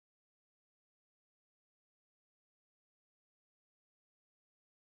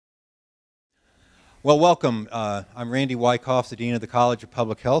Well, welcome. I'm Randy Wyckoff, the Dean of the College of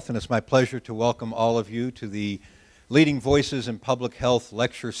Public Health, and it's my pleasure to welcome all of you to the Leading Voices in Public Health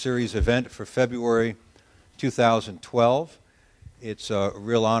Lecture Series event for February 2012. It's a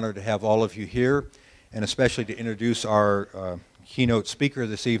real honor to have all of you here, and especially to introduce our keynote speaker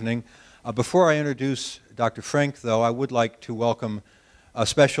this evening. Before I introduce Dr. Frenk, though, I would like to welcome a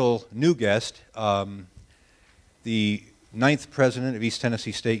special new guest, the 9th President of East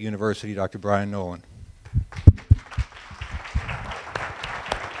Tennessee State University, Dr. Brian Nolan.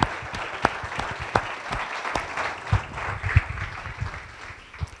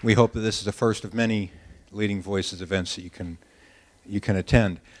 We hope that this is the first of many Leading Voices events that you can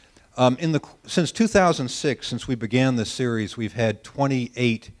attend. Since 2006, since we began this series, we've had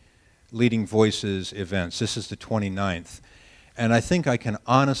 28 Leading Voices events. This is the 29th. And I think I can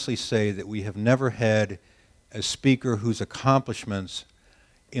honestly say that we have never had a speaker whose accomplishments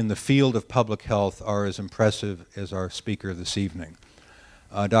in the field of public health are as impressive as our speaker this evening.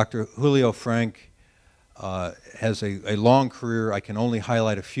 Dr. Julio Frenk has a long career. I can only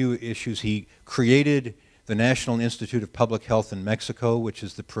highlight a few issues. He created the National Institute of Public Health in Mexico, which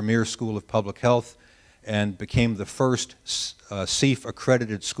is the premier school of public health, and became the first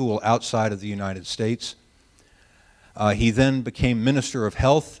CEF-accredited school outside of the United States. He then became Minister of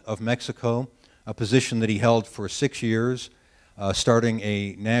Health of Mexico, a position that he held for 6 years, starting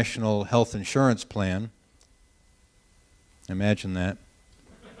a national health insurance plan. Imagine that.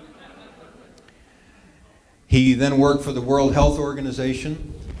 He then worked for the World Health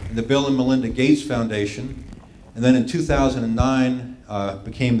Organization and the Bill and Melinda Gates Foundation, and then in 2009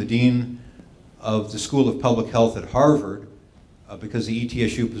 became the Dean of the School of Public Health at Harvard because the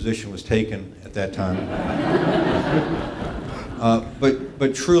ETSU position was taken at that time.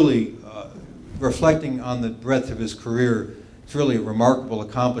 But truly, reflecting on the breadth of his career, it's really a remarkable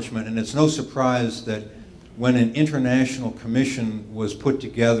accomplishment, and it's no surprise that when an international commission was put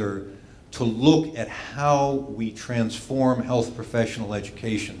together to look at how we transform health professional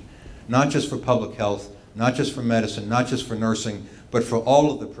education, not just for public health, not just for medicine, not just for nursing, but for all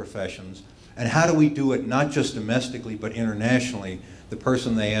of the professions, and how do we do it not just domestically but internationally, the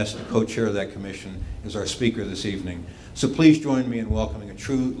person they asked to co-chair that commission is our speaker this evening. So please join me in welcoming a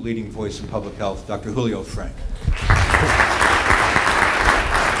true leading voice in public health, Dr. Julio Frenk.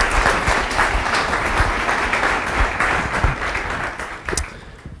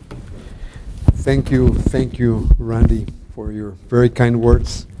 Thank you, Randy, for your very kind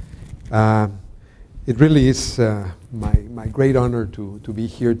words. It really is my great honor to be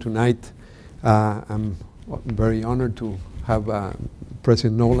here tonight. I'm very honored to have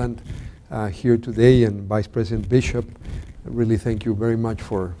President Nolan here today and Vice President Bishop. I really thank you very much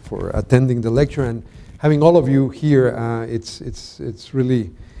for attending the lecture and having all of you here. It's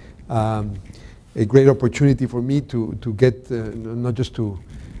really a great opportunity for me to get not just to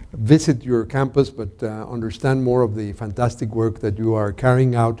visit your campus, but understand more of the fantastic work that you are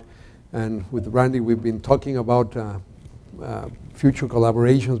carrying out. And with Randy, we've been talking about future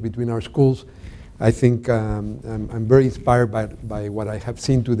collaborations between our schools. I think I'm very inspired by what I have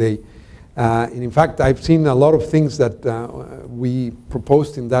seen today. And in fact, I've seen a lot of things that we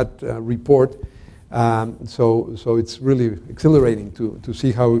proposed in that report. So it's really exhilarating to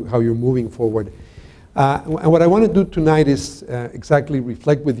see how you're moving forward. And what I want to do tonight is exactly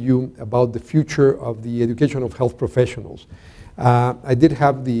reflect with you about the future of the education of health professionals. I did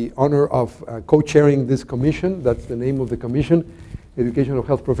have the honor of co-chairing this commission. That's the name of the commission, Education of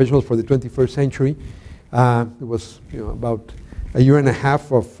Health Professionals for the 21st Century. It was about a year and a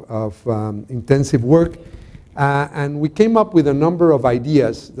half of intensive work. And we came up with a number of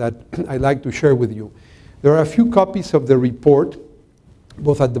ideas that I'd like to share with you. There are a few copies of the report,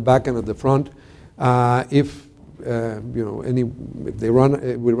 both at the back and at the front. If we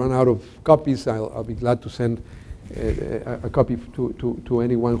run out of copies, I'll be glad to send a copy to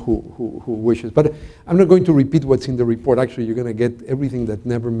anyone who wishes. But I'm not going to repeat what's in the report. Actually, you're going to get everything that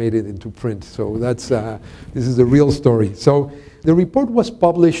never made it into print. So that's this is the real story. So the report was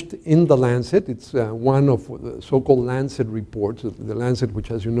published in The Lancet. It's one of the so-called Lancet reports. The Lancet, which,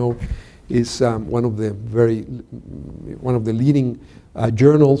 as you know, is one of the leading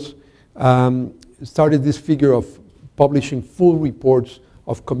journals. Started this figure of publishing full reports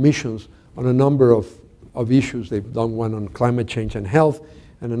of commissions on a number of issues. They've done one on climate change and health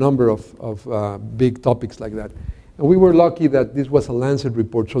and a number of big topics like that. And we were lucky that this was a Lancet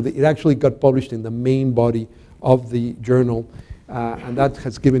report, so it actually got published in the main body of the journal, and that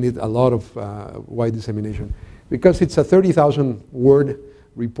has given it a lot of wide dissemination. Because it's a 30,000 word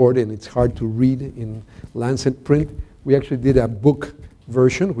report and it's hard to read in Lancet print, we actually did a book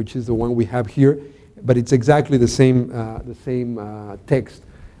version, which is the one we have here, but it's exactly the same text.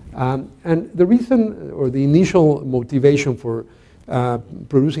 And the reason, or the initial motivation for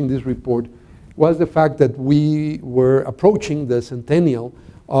producing this report was the fact that we were approaching the centennial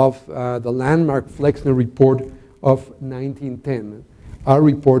of the landmark Flexner report of 1910. Our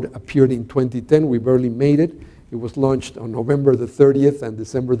report appeared in 2010. We barely made it. It was launched on November the 30th and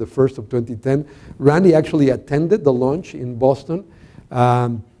December the 1st of 2010. Randy actually attended the launch in Boston.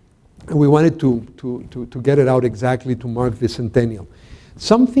 And we wanted to get it out exactly to mark the centennial.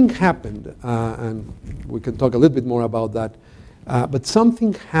 Something happened, and we can talk a little bit more about that, but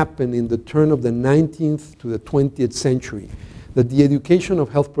something happened in the turn of the 19th to the 20th century that the education of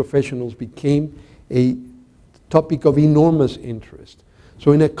health professionals became a topic of enormous interest.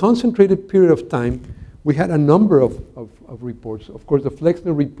 So in a concentrated period of time, we had a number of reports. Of course, the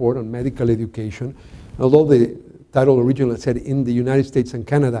Flexner report on medical education, although the title originally said in the United States and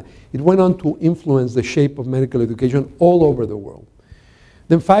Canada, it went on to influence the shape of medical education all over the world.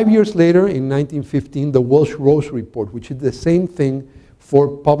 Then 5 years later, in 1915, the Walsh-Rose report, which did the same thing for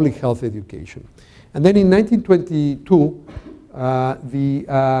public health education. And then in 1922, the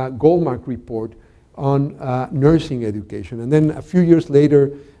Goldmark report on nursing education. And then a few years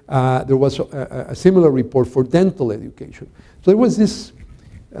later, there was a similar report for dental education. So there was this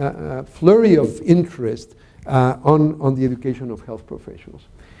flurry of interest on the education of health professionals.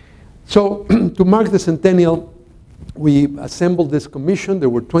 So to mark the centennial, we assembled this commission. There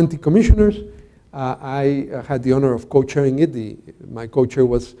were 20 commissioners. I had the honor of co-chairing it. My co-chair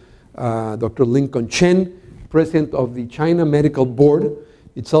was Dr. Lincoln Chen, president of the China Medical Board,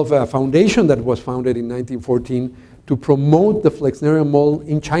 itself a foundation that was founded in 1914 to promote the Flexnerian model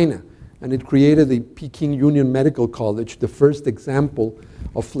in China. And it created the Peking Union Medical College, the first example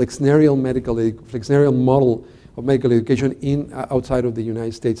of Flexnerian model of medical education outside of the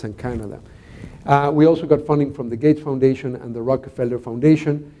United States and Canada. We also got funding from the Gates Foundation and the Rockefeller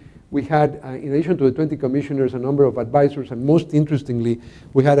Foundation. We had, in addition to the 20 commissioners, a number of advisors, and most interestingly,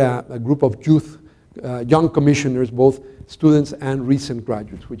 we had a group of young commissioners, both students and recent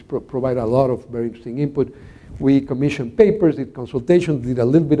graduates, which provide a lot of very interesting input. We commissioned papers, did consultations, did a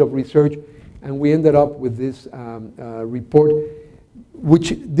little bit of research, and we ended up with this report,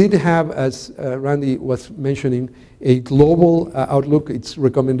 which did have, as Randy was mentioning, a global outlook. Its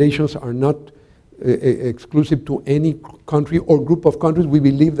recommendations are not exclusive to any country or group of countries. We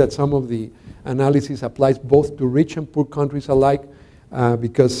believe that some of the analysis applies both to rich and poor countries alike,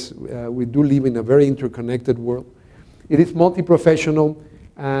 because we do live in a very interconnected world. It is multi-professional,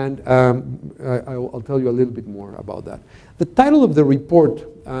 and I'll tell you a little bit more about that. The title of the report,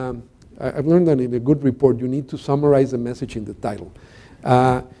 I've learned that in a good report, you need to summarize the message in the title.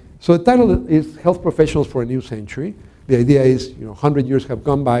 So the title is Health Professionals for a New Century. The idea is, 100 years have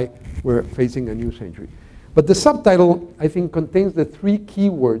gone by, we're facing a new century. But the subtitle, I think, contains the three key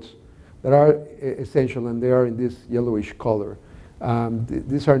words that are essential, and they are in this yellowish color.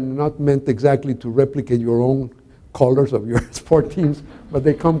 These are not meant exactly to replicate your own colors of your sport teams, but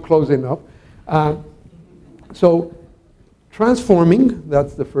they come close enough. So transforming,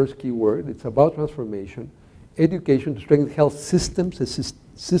 that's the first key word. It's about transformation. Education to strengthen health systems. A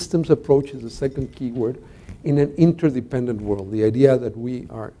systems approach is the second key word in an interdependent world. The idea that we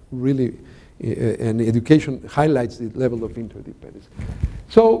are really, and education highlights the level of interdependence.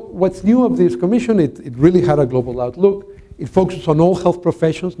 So what's new of this commission, it really had a global outlook. It focuses on all health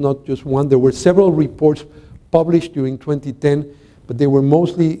professions, not just one. There were several reports published during 2010, but they were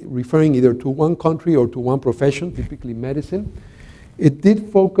mostly referring either to one country or to one profession, typically medicine. It did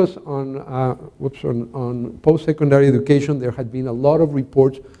focus on post-secondary education. There had been a lot of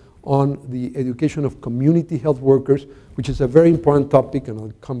reports on the education of community health workers, which is a very important topic, and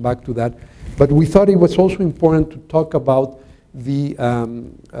I'll come back to that. But we thought it was also important to talk about the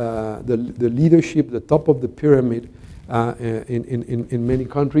leadership, the top of the pyramid in many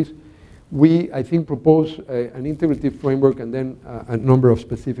countries. We, I think, propose an integrative framework and then a number of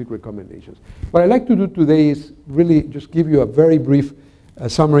specific recommendations. What I'd like to do today is really just give you a very brief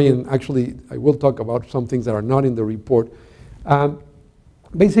summary, and actually I will talk about some things that are not in the report.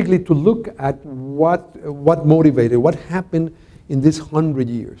 Basically to look at what motivated, what happened in this 100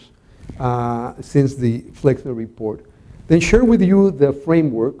 years since the Flexner report. Then share with you the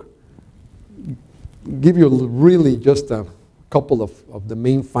framework, give you really just a couple of the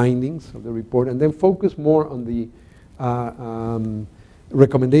main findings of the report, and then focus more on the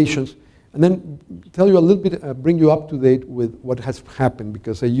recommendations, and then tell you a little bit, bring you up to date with what has happened,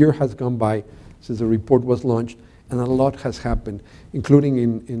 because a year has gone by since the report was launched, and a lot has happened, including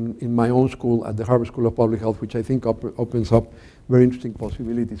in my own school at the Harvard School of Public Health, which I think opens up very interesting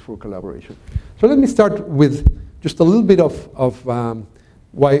possibilities for collaboration. So let me start with just a little bit of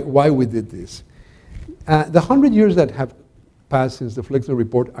why we did this. The 100 years that have passed since the Flexner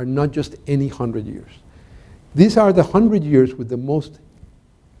Report are not just any 100 years. These are the 100 years with the most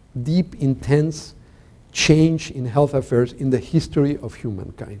deep, intense change in health affairs in the history of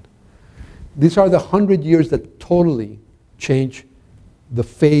humankind. These are the 100 years that totally change the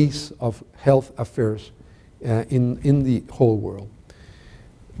face of health affairs in the whole world.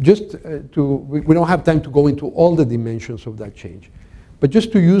 Just we don't have time to go into all the dimensions of that change, but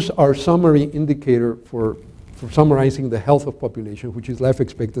just to use our summary indicator for summarizing the health of population, which is life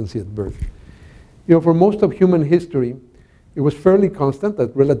expectancy at birth. You know, for most of human history, it was fairly constant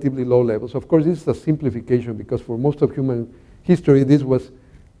at relatively low levels. Of course, this is a simplification because for most of human history, this was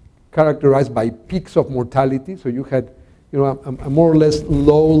characterized by peaks of mortality. So you had, you know, a more or less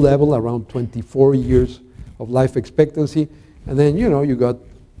low level around 24 years of life expectancy. And then, you know, you got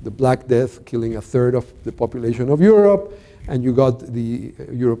the Black Death killing a third of the population of Europe, and you got the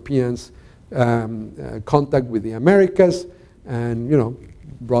Europeans contact with the Americas, and, you know,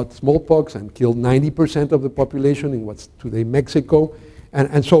 brought smallpox and killed 90% of the population in what's today Mexico,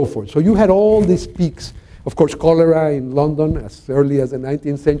 and so forth. So you had all these peaks. Of course, cholera in London as early as the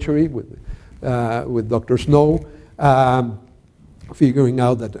 19th century with Dr. Snow figuring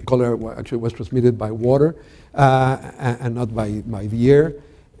out that cholera actually was transmitted by water and not by the air.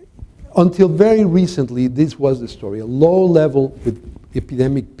 Until very recently, this was the story, a low level with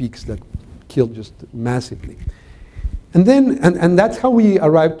epidemic peaks that killed just massively. And then, and that's how we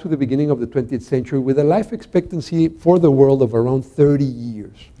arrived to the beginning of the 20th century with a life expectancy for the world of around 30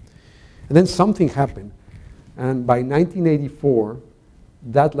 years. And then something happened. And by 1984,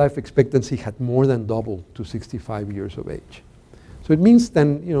 that life expectancy had more than doubled to 65 years of age. So it means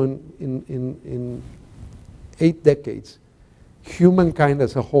then, you know, in 8 decades, humankind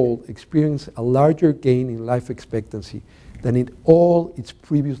as a whole experienced a larger gain in life expectancy than in all its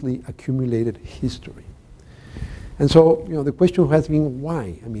previously accumulated history. And so, you know, the question has been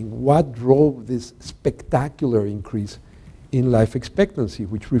why? I mean, what drove this spectacular increase in life expectancy,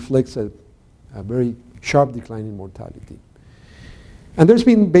 which reflects a very sharp decline in mortality? And there's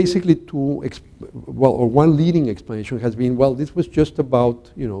been basically one leading explanation has been, well, this was just about,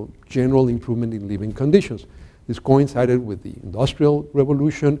 you know, general improvement in living conditions. This coincided with the Industrial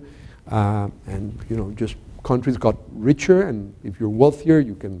Revolution, and, you know, just countries got richer, and if you're wealthier,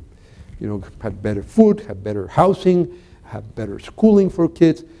 you can, you know, have better food, have better housing, have better schooling for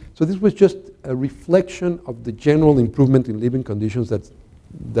kids. So this was just a reflection of the general improvement in living conditions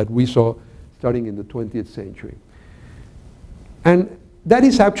that we saw starting in the 20th century. And that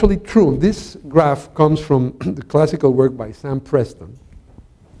is actually true. This graph comes from the classical work by Sam Preston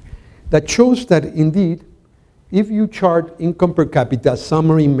that shows that indeed, if you chart income per capita, a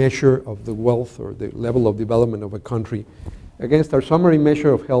summary measure of the wealth or the level of development of a country, against our summary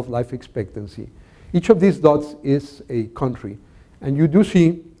measure of health life expectancy, each of these dots is a country. And you do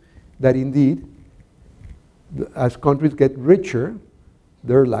see that indeed, as countries get richer,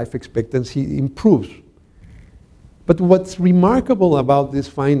 their life expectancy improves. But what's remarkable about this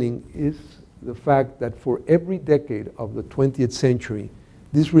finding is the fact that for every decade of the 20th century,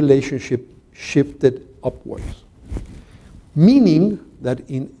 this relationship shifted upwards. Meaning that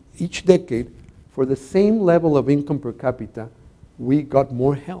in each decade, for the same level of income per capita, we got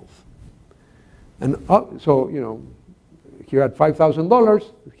more health. And so, you know, here at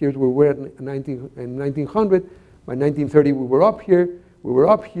 $5,000, here's where we were in 1900. By 1930, we were up here, we were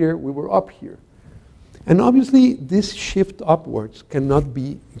up here, we were up here. And obviously, this shift upwards cannot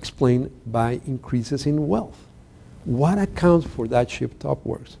be explained by increases in wealth. What accounts for that shift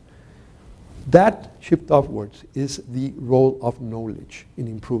upwards? That shift upwards is the role of knowledge in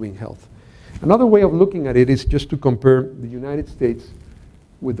improving health. Another way of looking at it is just to compare the United States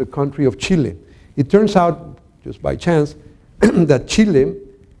with the country of Chile. It turns out, just by chance, that Chile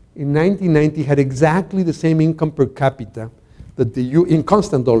in 1990 had exactly the same income per capita that in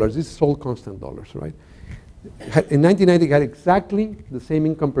constant dollars. This is all constant dollars, right? In 1990, it had exactly the same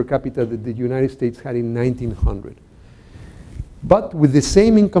income per capita that the United States had in 1900. But with the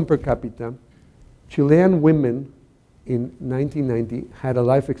same income per capita, Chilean women in 1990 had a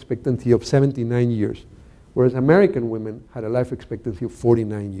life expectancy of 79 years, whereas American women had a life expectancy of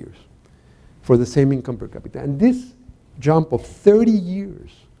 49 years for the same income per capita. And this jump of 30 years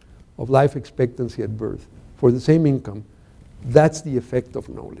of life expectancy at birth for the same income, that's the effect of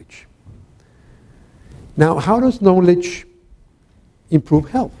knowledge. Now, how does knowledge improve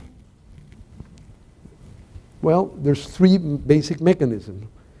health? Well, there's three basic mechanisms.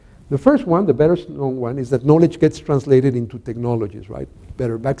 The first one, the better known one, is that knowledge gets translated into technologies, right?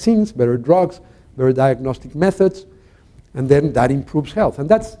 Better vaccines, better drugs, better diagnostic methods, and then that improves health. And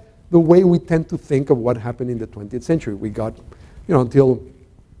that's the way we tend to think of what happened in the 20th century. We got, until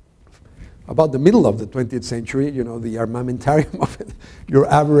about the middle of the 20th century, the armamentarium of it, your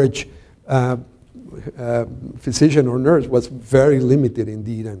average physician or nurse was very limited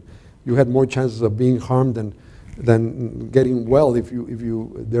indeed, and you had more chances of being harmed than getting well if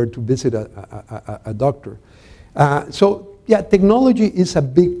you dared to visit a doctor. So yeah, technology is a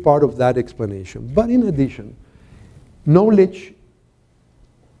big part of that explanation. But in addition, knowledge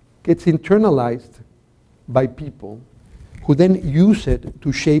gets internalized by people who then use it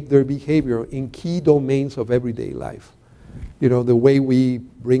to shape their behavior in key domains of everyday life. The way we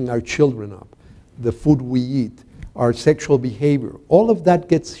bring our children up, the food we eat, our sexual behavior, all of that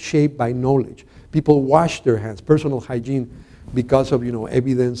gets shaped by knowledge. People wash their hands, personal hygiene, because of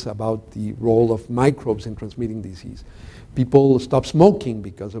evidence about the role of microbes in transmitting disease. People stop smoking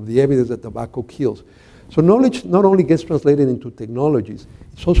because of the evidence that tobacco kills. So knowledge not only gets translated into technologies,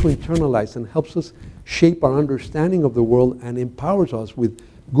 it's also internalized and helps us shape our understanding of the world and empowers us with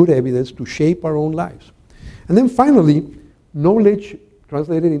good evidence to shape our own lives. And then finally, knowledge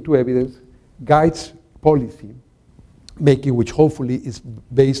translated into evidence guides policy making, which hopefully is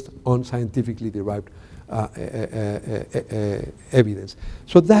based on scientifically derived evidence.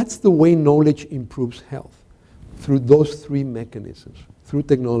 So that's the way knowledge improves health, through those three mechanisms: through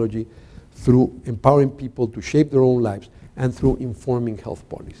technology, through empowering people to shape their own lives, and through informing health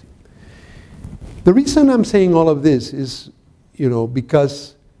policy. The reason I'm saying all of this is,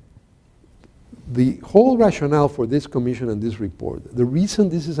 because the whole rationale for this commission and this report, the reason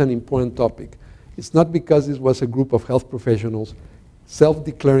this is an important topic, it's not because this was a group of health professionals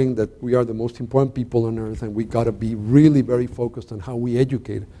self-declaring that we are the most important people on earth and we got to be really very focused on how we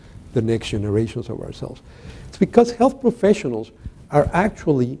educate the next generations of ourselves. It's because health professionals are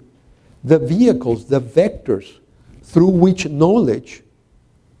actually the vehicles, the vectors through which knowledge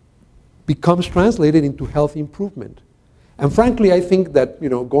becomes translated into health improvement. And frankly, I think that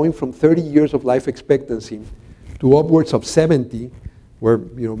going from 30 years of life expectancy to upwards of 70, where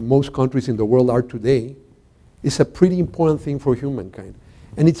most countries in the world are today, is a pretty important thing for humankind.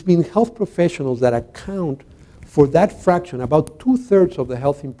 And it's been health professionals that account for that fraction. About 2/3 of the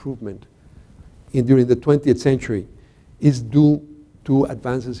health improvement during the 20th century is due to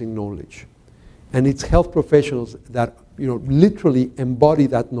advances in knowledge. And it's health professionals that literally embody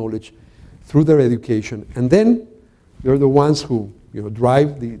that knowledge through their education. And then they're the ones who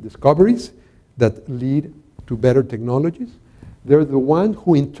drive the discoveries that lead to better technologies. They're the ones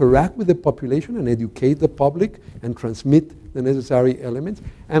who interact with the population and educate the public and transmit the necessary elements.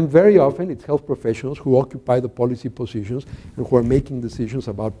 And very often it's health professionals who occupy the policy positions and who are making decisions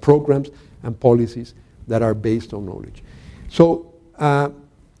about programs and policies that are based on knowledge. So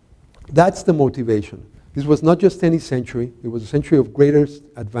that's the motivation. This was not just any century. It was a century of greatest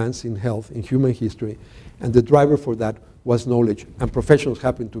advance in health in human history. And the driver for that was knowledge. And professionals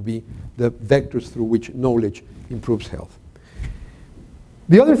happen to be the vectors through which knowledge improves health.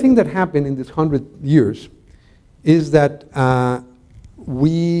 The other thing that happened in this 100 years is that until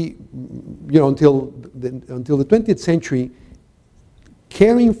the 20th century,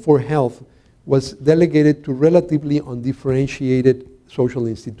 caring for health was delegated to relatively undifferentiated social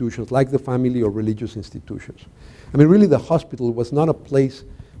institutions like the family or religious institutions. I mean, really the hospital was not a place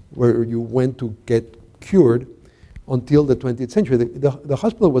where you went to get cured until the 20th century. The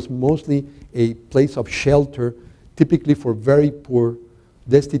hospital was mostly a place of shelter, typically for very poor,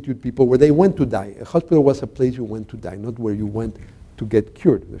 destitute people, where they went to die. A hospital was a place you went to die, not where you went to get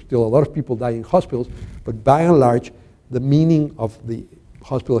cured. There's still a lot of people die in hospitals, but by and large, the meaning of the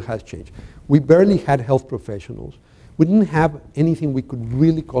hospital has changed. We barely had health professionals. We didn't have anything we could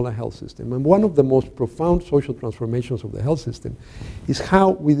really call a health system. And one of the most profound social transformations of the health system is how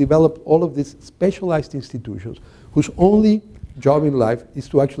we developed all of these specialized institutions whose only job in life is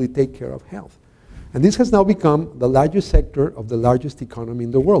to actually take care of health. And this has now become the largest sector of the largest economy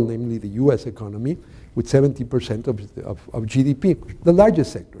in the world, namely the US economy, with 70% of GDP. The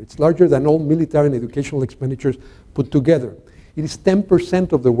largest sector. It's larger than all military and educational expenditures put together. It is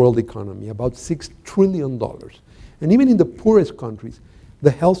 10% of the world economy, about $6 trillion. And even in the poorest countries,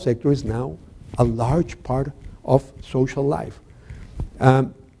 the health sector is now a large part of social life.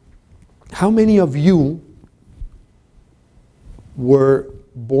 How many of you were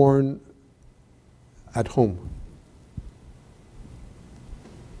born at home?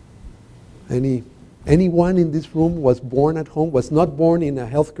 Anyone in this room was born at home, was not born in a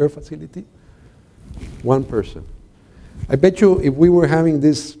healthcare facility? one person. I bet you if we were having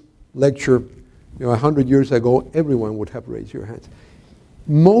this lecture 100 years ago, everyone would have raised your hands.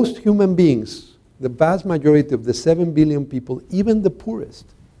 Most human beings, the vast majority of the 7 billion people, even the poorest,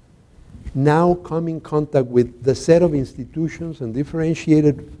 now come in contact with the set of institutions and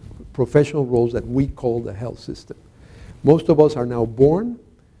differentiated professional roles that we call the health system. Most of us are now born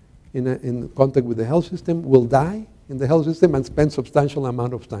in contact with the health system, will die in the health system, and spend substantial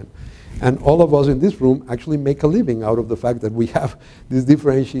amount of time. And all of us in this room actually make a living out of the fact that we have this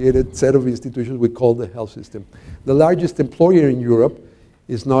differentiated set of institutions we call the health system. The largest employer in Europe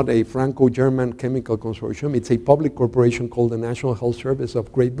is not a Franco-German chemical consortium, it's a public corporation called the National Health Service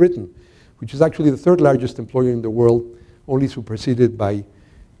of Great Britain, which is actually the third largest employer in the world, only superseded by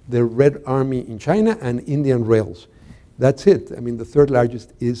the Red Army in China and Indian Rails. That's it. I mean, the third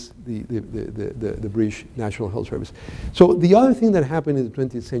largest is the British National Health Service. So the other thing that happened in the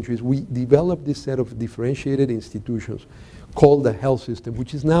 20th century is we developed this set of differentiated institutions called the health system,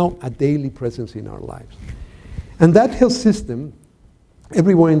 which is now a daily presence in our lives. And that health system,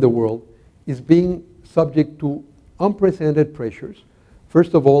 everywhere in the world, is being subject to unprecedented pressures.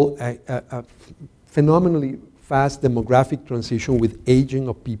 First of all, a phenomenally fast demographic transition with aging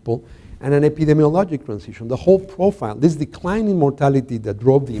of people, and an epidemiologic transition. The whole profile, this decline in mortality that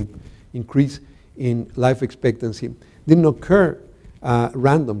drove the increase in life expectancy didn't occur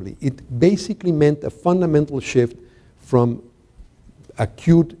randomly. It basically meant a fundamental shift from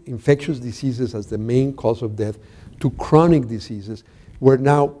acute infectious diseases as the main cause of death to chronic diseases, where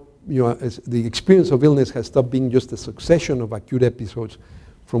now as the experience of illness has stopped being just a succession of acute episodes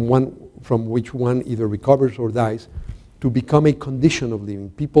from which one either recovers or dies, to become a condition of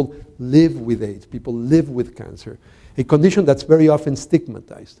living. People live with AIDS, people live with cancer, a condition that's very often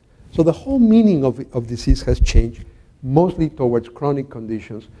stigmatized. So the whole meaning of disease has changed, mostly towards chronic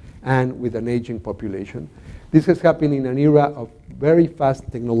conditions and with an aging population. This has happened in an era of very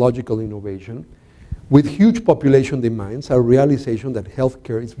fast technological innovation, with huge population demands, a realization that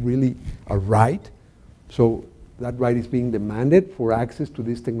healthcare is really a right. So that right is being demanded for access to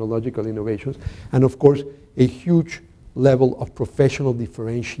these technological innovations. And of course, a huge level of professional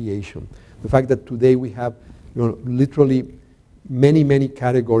differentiation. The fact that today we have literally many, many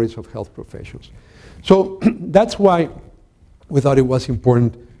categories of health professions. So that's why we thought it was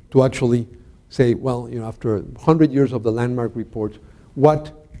important to actually say, well, after 100 years of the landmark reports,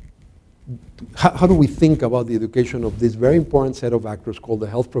 how do we think about the education of this very important set of actors called the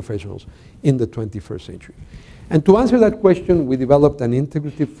health professionals in the 21st century? And to answer that question, we developed an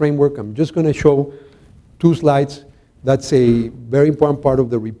integrative framework. I'm just going to show 2 slides. That's a very important part of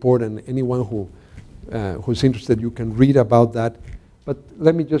the report, and anyone who's interested, you can read about that. But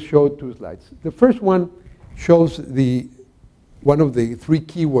let me just show 2 slides. The first one shows one of the 3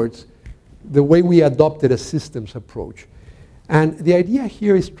 keywords, the way we adopted a systems approach. And the idea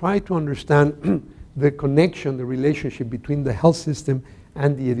here is try to understand the connection, the relationship between the health system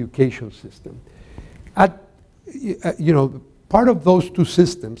and the education system. Part of those 2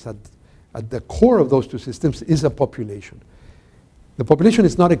 systems, at the core of those 2 systems is a population. The population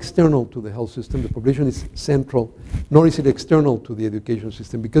is not external to the health system. The population is central, nor is it external to the education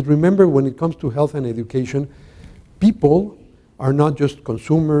system. Because remember, when it comes to health and education, people are not just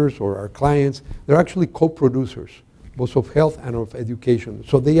consumers or our clients. They're actually co-producers, both of health and of education.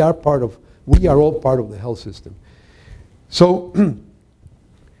 So we are all part of the health system. So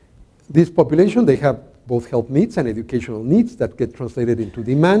this population, they have both health needs and educational needs that get translated into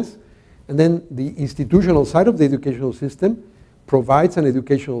demands. And then the institutional side of the educational system provides an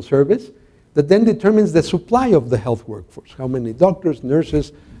educational service that then determines the supply of the health workforce. How many doctors,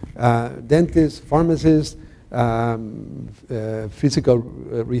 nurses, dentists, pharmacists, physical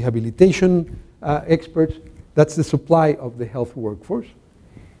rehabilitation experts. That's the supply of the health workforce.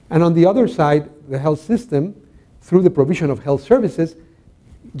 And on the other side, the health system, through the provision of health services,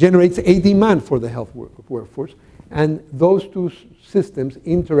 generates a demand for the health workforce. And those 2 systems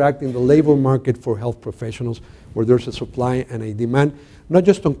interact in the labor market for health professionals, where there's a supply and a demand, not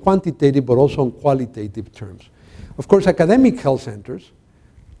just on quantitative, but also on qualitative terms. Of course, academic health centers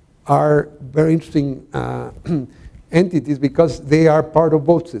are very interesting entities because they are part of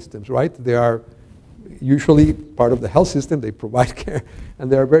both systems, right? They are usually part of the health system, they provide care,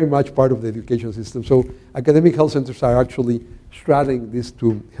 and they are very much part of the education system. So academic health centers are actually straddling these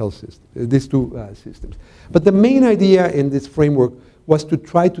 2 systems. But the main idea in this framework was to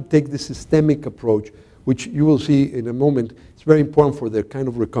try to take the systemic approach, which you will see in a moment. It's very important for the kind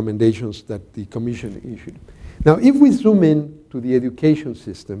of recommendations that the Commission issued. Now, if we zoom in to the education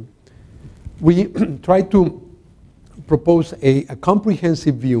system, we try to propose a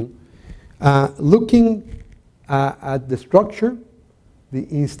comprehensive view Looking at the structure, the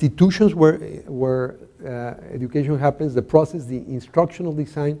institutions where education happens, the process, the instructional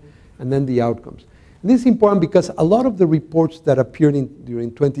design, and then the outcomes. And this is important because a lot of the reports that appeared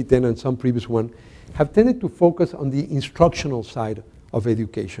during 2010 and some previous one have tended to focus on the instructional side of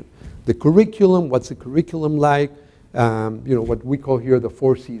education. The curriculum, what's the curriculum like, what we call here the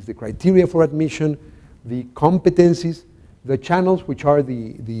 4 C's, the criteria for admission, the competencies, the channels, which are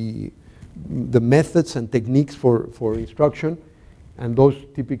the methods and techniques for instruction, and those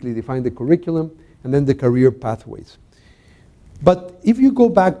typically define the curriculum, and then the career pathways. But if you go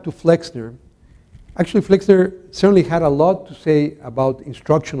back to Flexner, actually Flexner certainly had a lot to say about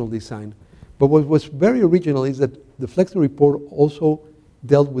instructional design, but what was very original is that the Flexner report also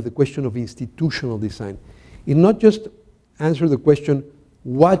dealt with the question of institutional design. It not just answered the question,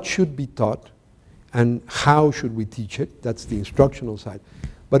 what should be taught and how should we teach it, that's the instructional side,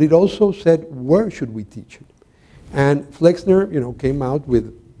 but it also said, where should we teach it? And Flexner, came out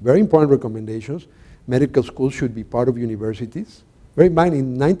with very important recommendations. Medical schools should be part of universities. Bear in mind,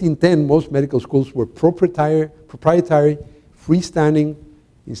 in 1910, most medical schools were proprietary, freestanding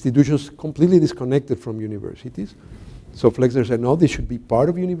institutions completely disconnected from universities. So Flexner said, no, they should be part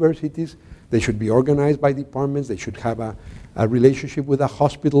of universities. They should be organized by departments. They should have a relationship with a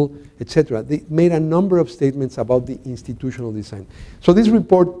hospital, etc. They made a number of statements about the institutional design. So this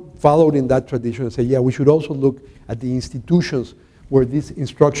report followed in that tradition and said, yeah, we should also look at the institutions where this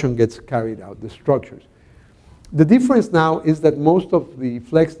instruction gets carried out, the structures. The difference now is that most of the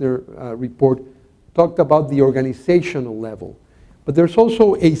Flexner report talked about the organizational level. But there's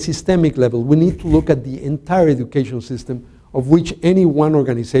also a systemic level. We need to look at the entire education system, of which any one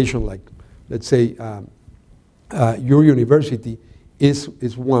organization, like let's say your university, is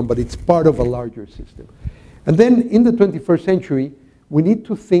one, but it's part of a larger system. And then in the 21st century, we need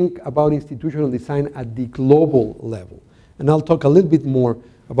to think about institutional design at the global level. And I'll talk a little bit more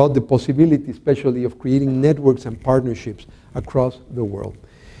about the possibility, especially of creating networks and partnerships across the world.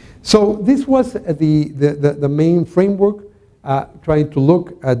 So this was the main framework, trying to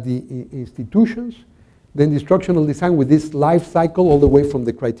look at the institutions, then the instructional design with this life cycle all the way from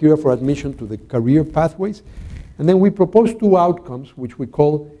the criteria for admission to the career pathways. And then we propose 2 outcomes, which we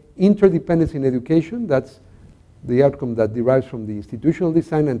call interdependence in education. That's the outcome that derives from the institutional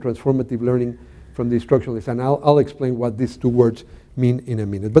design, and transformative learning from the instructional design. I'll explain what these 2 words mean in a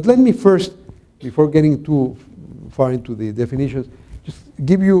minute. But let me first, before getting too far into the definitions, just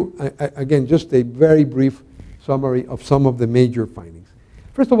give you, again, just a very brief summary of some of the major findings.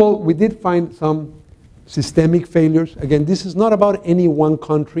 First of all, we did find some systemic failures. Again, this is not about any one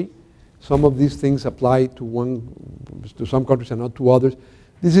country. Some of these things apply to some countries and not to others.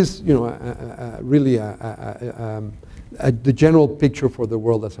 This is, really the general picture for the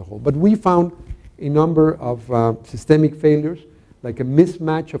world as a whole. But we found a number of systemic failures, like a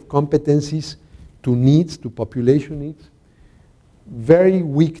mismatch of competencies to needs, to population needs, very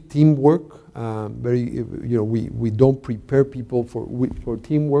weak teamwork. We don't prepare people for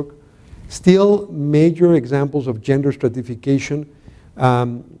teamwork. Still, major examples of gender stratification.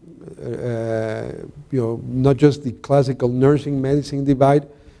 Not just the classical nursing medicine divide,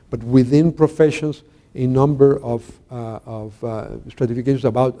 but within professions, a number of stratifications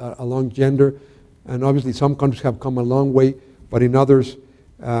along gender. And obviously, some countries have come a long way, but in others,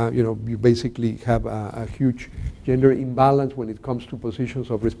 you basically have a huge gender imbalance when it comes to positions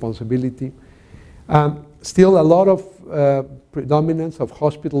of responsibility. Still a lot of predominance of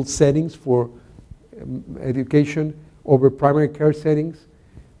hospital settings for education over primary care settings.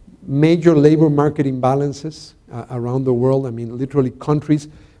 Major labor market imbalances around the world. I mean, literally countries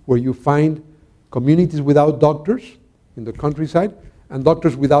where you find communities without doctors in the countryside and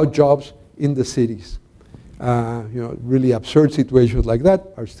doctors without jobs in the cities. Really absurd situations like that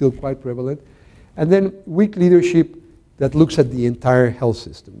are still quite prevalent. And then weak leadership that looks at the entire health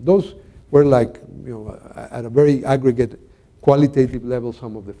system. Those were like, at a very aggregate, qualitative level,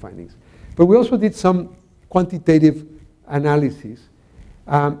 some of the findings. But we also did some quantitative analysis,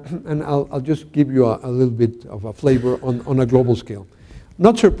 and I'll just give you a little bit of a flavor on a global scale.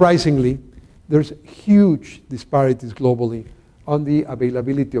 Not surprisingly, there's huge disparities globally on the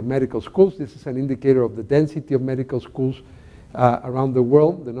availability of medical schools. This is an indicator of the density of medical schools around the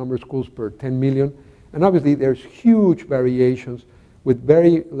world, the number of schools per 10 million. And obviously, there's huge variations with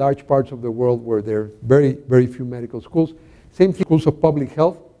very large parts of the world where there are very, very few medical schools. Same thing, schools of public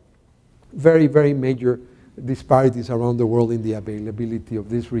health, very, very major disparities around the world in the availability of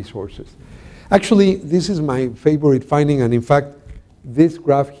these resources. Actually, this is my favorite finding, and in fact, this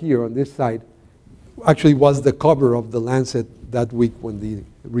graph here on this side actually was the cover of the Lancet that week when the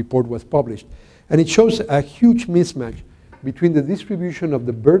report was published. And it shows a huge mismatch between the distribution of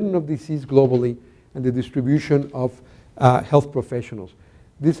the burden of disease globally and the distribution of health professionals.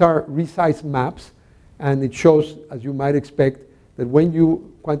 These are resized maps, and it shows, as you might expect, that when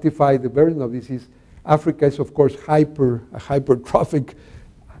you quantify the burden of disease, Africa is, of course, hypertrophic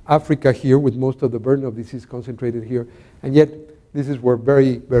Africa here, with most of the burden of disease concentrated here. And yet, this is where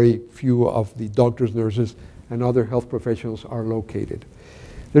very, very few of the doctors, nurses, and other health professionals are located.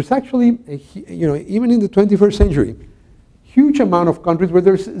 There's actually, even in the 21st century, huge amount of countries where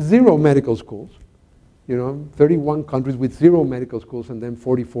there's 0 medical schools. 31 countries with 0 medical schools, and then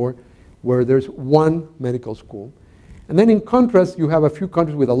 44 where there's 1 medical school. And then in contrast, you have a few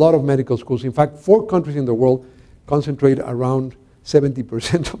countries with a lot of medical schools. In fact, 4 countries in the world concentrate around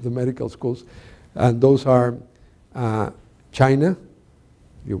 70% of the medical schools. And those are China,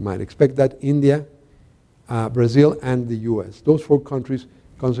 you might expect that, India, Brazil, and the US. Those 4 countries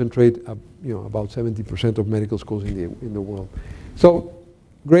concentrate about 70% of medical schools in the world. So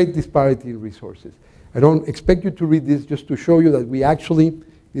great disparity in resources. I don't expect you to read this, just to show you that we actually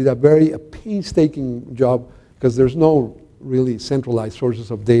did a very painstaking job, because there's no really centralized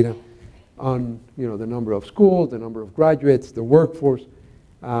sources of data on the number of schools, the number of graduates, the workforce,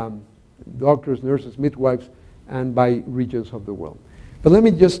 doctors, nurses, midwives, and by regions of the world. But let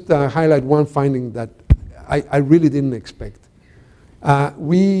me just highlight one finding that I really didn't expect.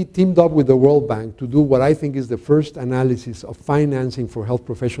 We teamed up with the World Bank to do what I think is the first analysis of financing for health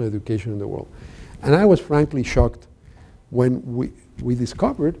professional education in the world. And I was frankly shocked when we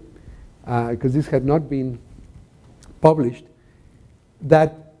discovered, because this had not been published,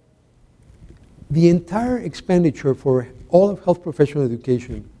 that the entire expenditure for all of health professional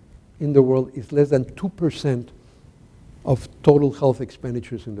education in the world is less than 2% of total health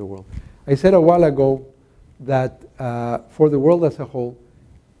expenditures in the world. I said a while ago that for the world as a whole,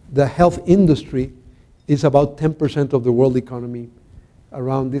 the health industry is about 10% of the world economy.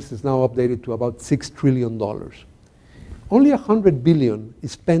 Around this is now updated to about $6 trillion. Only 100 billion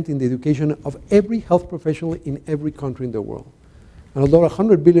is spent in the education of every health professional in every country in the world. And although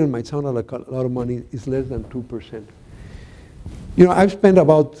 100 billion might sound like a lot of money, it's less than 2%. I've spent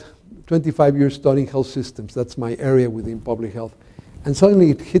about 25 years studying health systems. That's my area within public health. And suddenly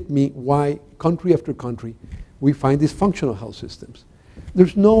it hit me why country after country we find dysfunctional health systems.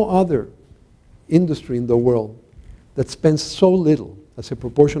 There's no other industry in the world that spends so little as a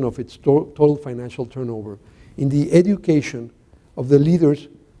proportion of its total financial turnover in the education of the leaders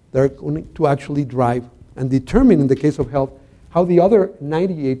that are going to actually drive and determine, in the case of health, how the other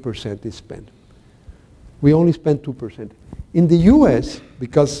 98% is spent. We only spend 2%. In the US,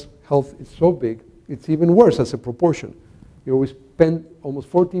 because health is so big, it's even worse as a proportion. We spend almost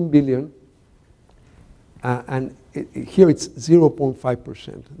 14 billion, and here it's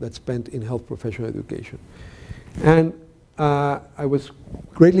 0.5% that's spent in health professional education. And I was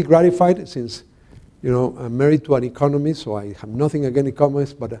greatly gratified, since I'm married to an economist, so I have nothing against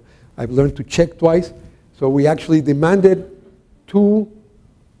economists, but I've learned to check twice. So we actually demanded 2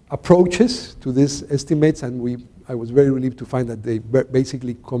 approaches to these estimates, and I was very relieved to find that they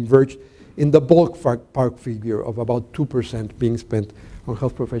basically converged in the ballpark figure of about 2% being spent on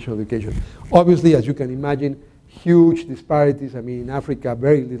health professional education. Obviously, as you can imagine, huge disparities. I mean, in Africa,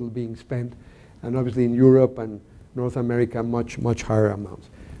 very little being spent, and obviously in Europe and North America, much, much higher amounts.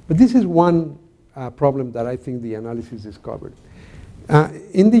 But this is one problem that I think the analysis discovered.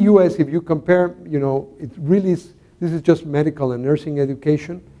 In the US, if you compare, it really is, this is just medical and nursing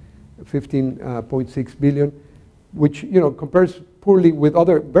education, 15.6 billion, which compares poorly with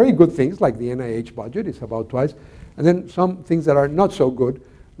other very good things, like the NIH budget is about twice, and then some things that are not so good,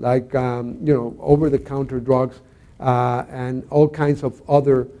 like over-the-counter drugs and all kinds of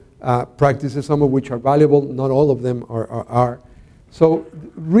other practices, some of which are valuable, not all of them are. So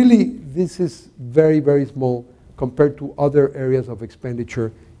really, this is very, very small compared to other areas of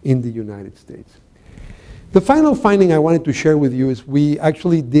expenditure in the United States. The final finding I wanted to share with you is we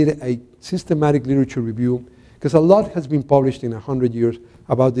actually did a systematic literature review, because a lot has been published in 100 years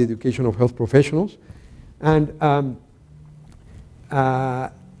about the education of health professionals. And I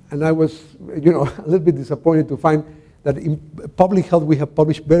was a little bit disappointed to find that in public health we have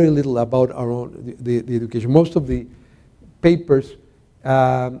published very little about our own the education. Most of the papers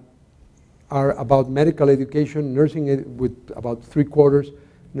are about medical education, nursing with about 3/4,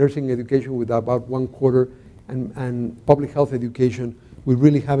 nursing education with about 1/4, and public health education. We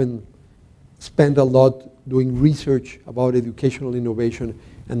really haven't spent a lot doing research about educational innovation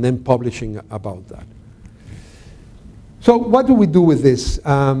and then publishing about that. So what do we do with this?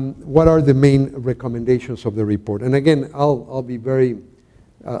 What are the main recommendations of the report? And again, I'll be very,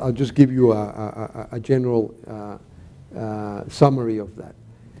 I'll just give you a general summary of that.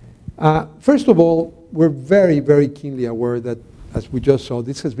 First of all, we're very, very keenly aware that, as we just saw,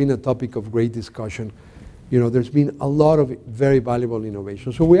 this has been a topic of great discussion. You know, there's been a lot of very valuable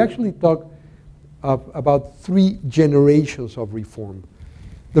innovation. So we actually talk about 3 generations of reform.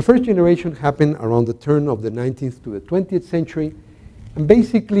 The first generation happened around the turn of the 19th to the 20th century. And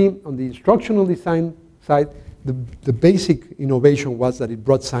basically, on the instructional design side, the basic innovation was that it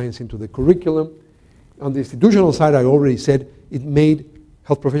brought science into the curriculum. On the institutional side, I already said, it made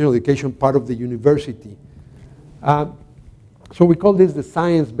health professional education part of the university. So we call this the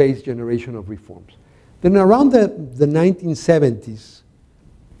science-based generation of reforms. Then around the 1970s,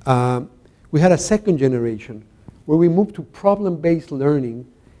 we had a second generation where we moved to problem-based learning,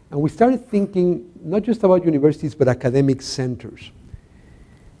 and we started thinking not just about universities, but academic centers.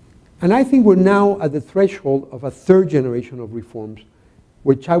 And I think we're now at the threshold of a third generation of reforms,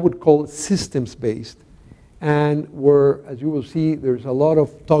 which I would call systems-based. And where, as you will see, there's a lot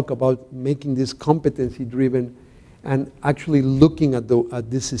of talk about making this competency-driven and actually looking at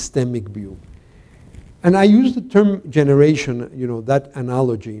this systemic view. And I use the term generation, you know, that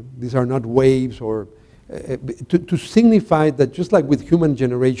analogy. These are not waves or to signify that just like with human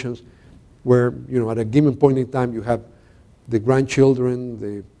generations, where, you know, at a given point in time you have the grandchildren,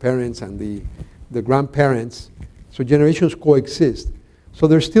 the parents, and the grandparents, so generations coexist. So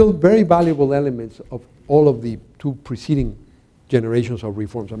there's still very valuable elements of all of the 2 preceding generations of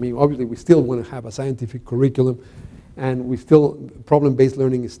reforms. I mean, obviously we still want to have a scientific curriculum, and we still, problem-based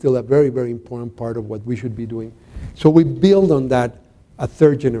learning is still a very, very important part of what we should be doing. So we build on that a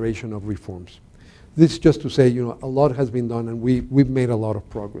third generation of reforms. This is just to say, you know, a lot has been done, and we've made a lot of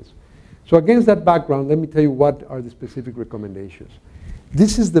progress. So against that background, let me tell you what are the specific recommendations.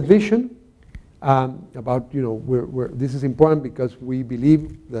 This is the vision about, you know, this is important because we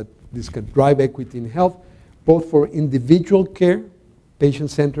believe that this can drive equity in health, both for individual care,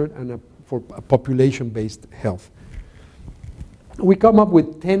 patient-centered, and for population-based health. We come up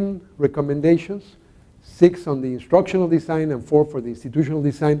with 10 recommendations, 6 on the instructional design and 4 for the institutional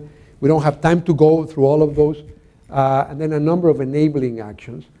design. We don't have time to go through all of those. And then a number of enabling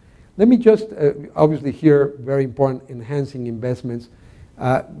actions. Let me just, obviously here, very important, enhancing investments.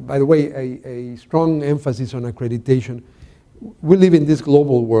 By the way, a strong emphasis on accreditation. We live in this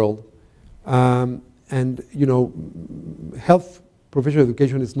global world. And, you know, health professional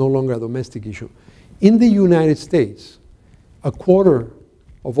education is no longer a domestic issue. In the United States, 1/4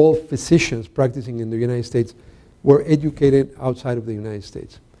 of all physicians practicing in the United States were educated outside of the United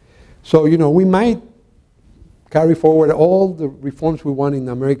States. So, you know, we might carry forward all the reforms we want in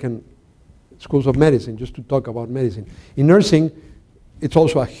American schools of medicine, just to talk about medicine. In nursing, it's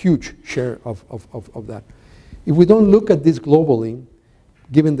also a huge share of that. If we don't look at this globally,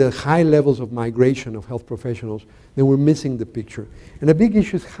 given the high levels of migration of health professionals, then we're missing the picture. And a big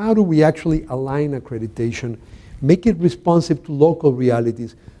issue is how do we actually align accreditation, make it responsive to local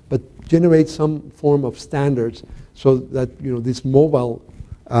realities, but generate some form of standards so that, you know, this mobile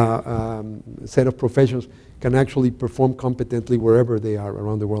set of professions can actually perform competently wherever they are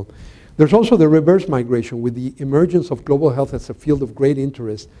around the world. There's also the reverse migration with the emergence of global health as a field of great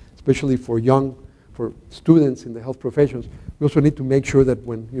interest, especially for students in the health professions. We also need to make sure that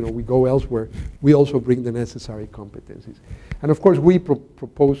when, you know, we go elsewhere, we also bring the necessary competencies. And of course, we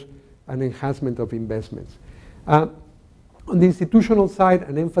propose an enhancement of investments. On the institutional side,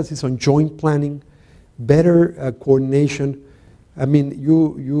 an emphasis on joint planning, better coordination. I mean,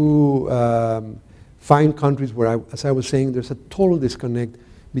 you find countries where, as I was saying, there's a total disconnect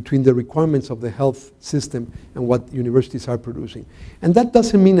between the requirements of the health system and what universities are producing. And that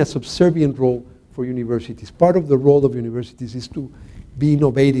doesn't mean a subservient role for universities. Part of the role of universities is to be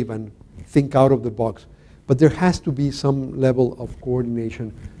innovative and think out of the box. But there has to be some level of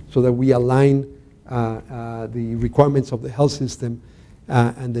coordination so that we align the requirements of the health system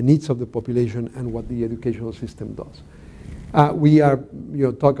and the needs of the population and what the educational system does. We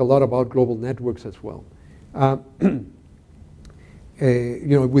talk a lot about global networks as well.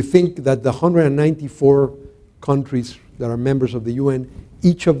 We think that the 194 countries that are members of the UN,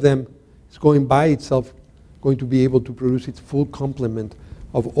 each of them is going by itself going to be able to produce its full complement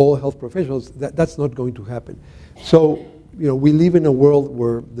of all health professionals. That's not going to happen. So, we live in a world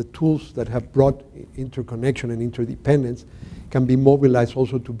where the tools that have brought interconnection and interdependence can be mobilized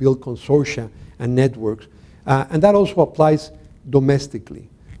also to build consortia and networks. And that also applies domestically,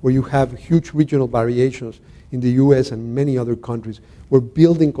 where you have huge regional variations in the US and many other countries. we're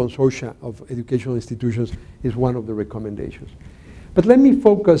building consortia of educational institutions is one of the recommendations. But let me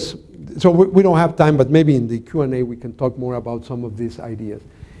focus, so we don't have time, but maybe in the Q&A we can talk more about some of these ideas.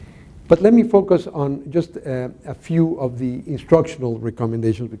 But let me focus on just a few of the instructional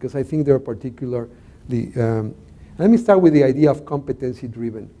recommendations because I think they're particularly, let me start with the idea of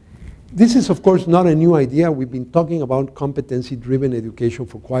competency-driven. This is, of course, not a new idea. We've been talking about competency-driven education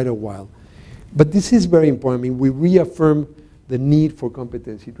for quite a while. But this is very important. I mean, we reaffirm the need for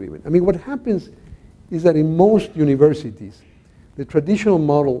competency-driven. I mean, what happens is that in most universities, the traditional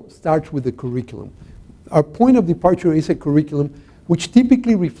model starts with the curriculum. Our point of departure is a curriculum which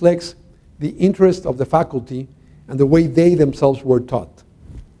typically reflects the interest of the faculty and the way they themselves were taught.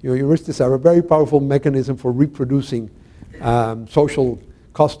 You know, universities are a very powerful mechanism for reproducing social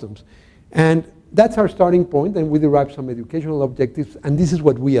customs. And that's our starting point, and we derive some educational objectives, and this is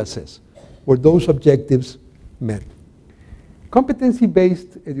what we assess. Were those objectives met?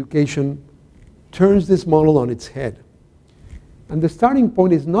 Competency-based education turns this model on its head. And the starting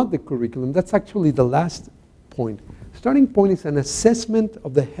point is not the curriculum, that's actually the last point. Starting point is an assessment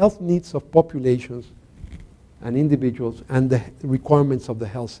of the health needs of populations and individuals and the requirements of the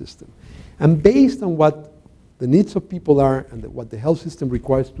health system. And based on what the needs of people are and what the health system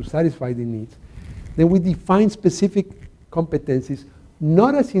requires to satisfy the needs, then we define specific competencies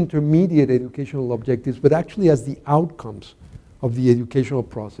not as intermediate educational objectives, but actually as the outcomes of the educational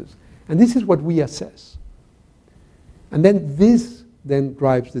process. And this is what we assess. And then this then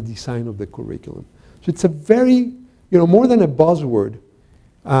drives the design of the curriculum. So it's a very, more than a buzzword,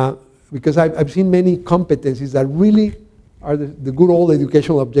 because I've seen many competencies that really are the good old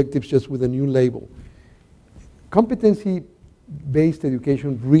educational objectives just with a new label. Competency-based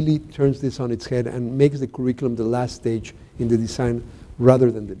education really turns this on its head and makes the curriculum the last stage in the design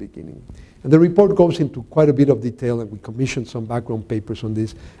rather than the beginning. And the report goes into quite a bit of detail, and we commissioned some background papers on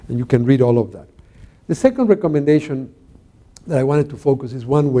this, and you can read all of that. The second recommendation that I wanted to focus is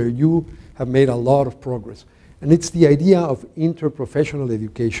one where you have made a lot of progress, and it's the idea of interprofessional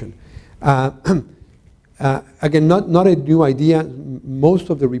education. Again, not a new idea. Most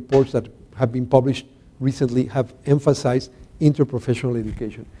of the reports that have been published recently have emphasized interprofessional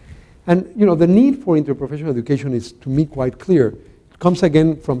education. And the need for interprofessional education is, to me, quite clear. It comes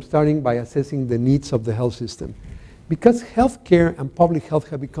again from starting by assessing the needs of the health system. Because healthcare and public health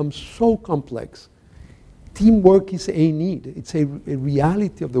have become so complex, teamwork is a need. It's a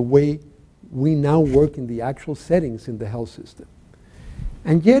reality of the way we now work in the actual settings in the health system.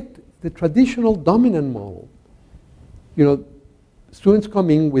 And yet, the traditional dominant model, students come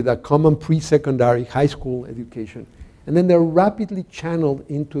in with a common pre-secondary high school education, and then they're rapidly channeled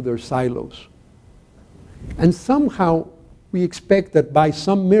into their silos. And somehow, we expect that by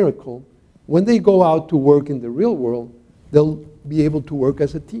some miracle, when they go out to work in the real world, they'll be able to work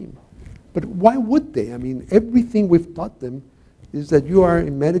as a team. But why would they? I mean, everything we've taught them is that you are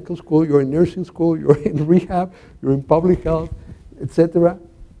in medical school, you're in nursing school, you're in rehab, you're in public health, etc.,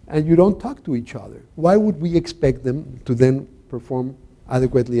 and you don't talk to each other. Why would we expect them to then perform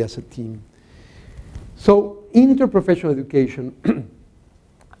adequately as a team? So interprofessional education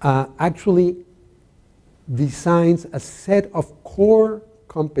actually designs a set of core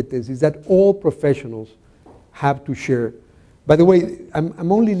competencies that all professionals have to share. By the way,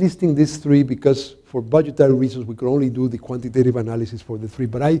 I'm only listing these three because for budgetary reasons we could only do the quantitative analysis for the three,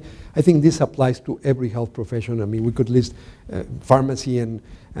 but I think this applies to every health profession. I mean, we could list pharmacy and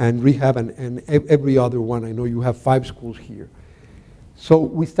rehab and every other one. I know you have 5 schools here. So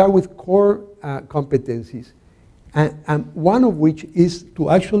we start with core competencies, and one of which is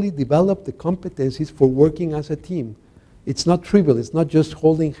to actually develop the competencies for working as a team. It's not trivial. It's not just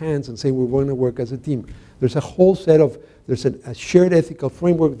holding hands and saying we're going to work as a team. There's a whole set of, there's a shared ethical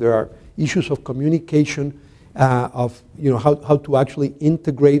framework. There are issues of communication, of how to actually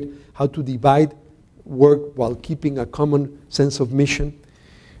integrate, how to divide work while keeping a common sense of mission.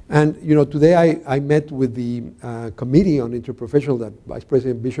 And today I met with the committee on interprofessional that Vice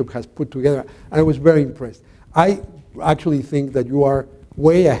President Bishop has put together, and I was very impressed. I actually think that you are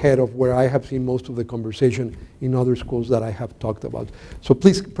way ahead of where I have seen most of the conversation in other schools that I have talked about. So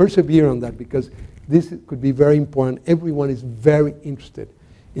please persevere on that, because this could be very important. Everyone is very interested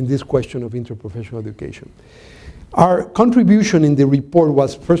in this question of interprofessional education. Our contribution in the report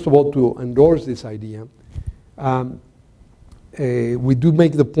was, first of all, to endorse this idea. We do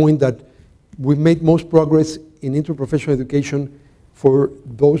make the point that we've made most progress in interprofessional education for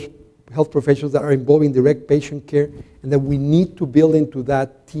those health professionals that are involved in direct patient care, and that we need to build into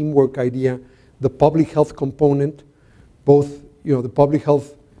that teamwork idea the public health component, both the public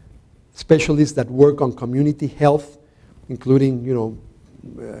health specialists that work on community health, including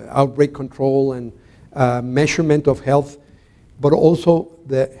outbreak control and measurement of health, but also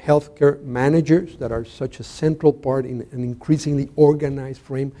the healthcare managers that are such a central part in an increasingly organized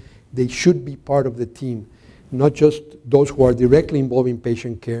frame. They should be part of the team, not just those who are directly involved in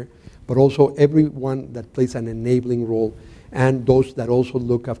patient care, but also everyone that plays an enabling role and those that also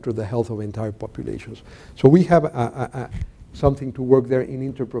look after the health of entire populations. So we have something to work there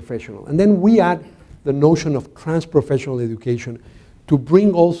in interprofessional. And then we add the notion of transprofessional education to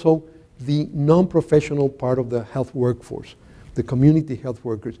bring also the non-professional part of the health workforce, the community health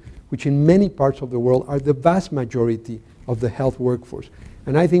workers, which in many parts of the world are the vast majority of the health workforce.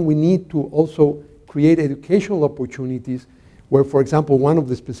 And I think we need to also create educational opportunities where, for example, one of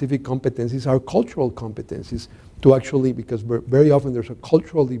the specific competencies are cultural competencies to actually, because very often there's a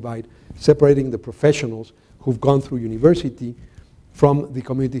cultural divide separating the professionals who've gone through university from the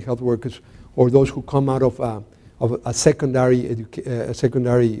community health workers or those who come out of a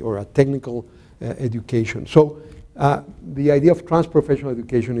secondary or a technical education. So the idea of transprofessional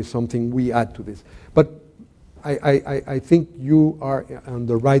education is something we add to this. But I think you are on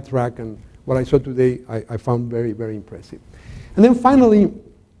the right track, and what I saw today I found very, very impressive. And then finally,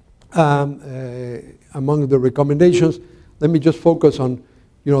 among the recommendations, let me just focus on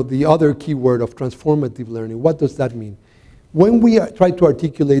the other key word of transformative learning. What does that mean? When we try to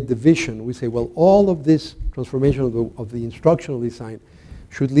articulate the vision, we say, well, all of this transformation of the instructional design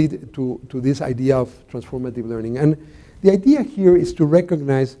should lead to this idea of transformative learning. And the idea here is to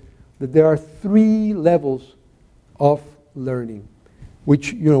recognize that there are 3 levels of learning,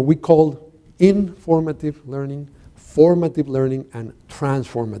 which we call informative learning, formative learning, and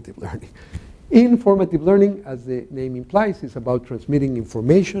transformative learning. Informative learning, as the name implies, is about transmitting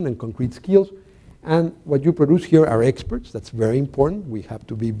information and concrete skills. And what you produce here are experts. That's very important. We have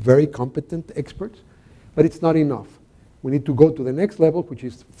to be very competent experts. But it's not enough. We need to go to the next level, which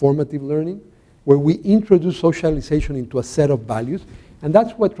is formative learning, where we introduce socialization into a set of values. And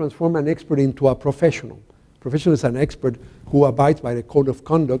that's what transforms an expert into a professional. Professional is an expert who abides by a code of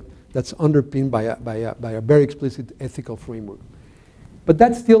conduct that's underpinned by a very explicit ethical framework. But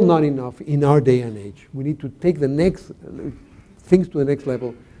that's still not enough in our day and age. We need to take the next things to the next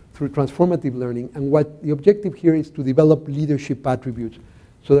level through transformative learning. And what the objective here is to develop leadership attributes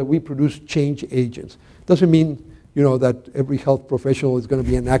so that we produce change agents. Doesn't mean that every health professional is going to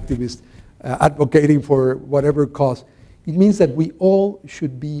be an activist advocating for whatever cause. It means that we all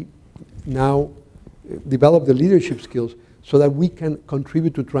should be now develop the leadership skills so that we can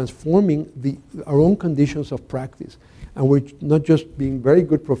contribute to transforming our own conditions of practice. And we're not just being very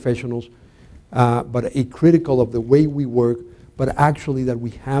good professionals, but a critical of the way we work, but actually that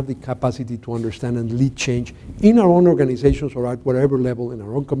we have the capacity to understand and lead change in our own organizations or at whatever level, in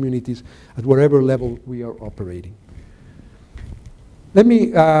our own communities, at whatever level we are operating. Let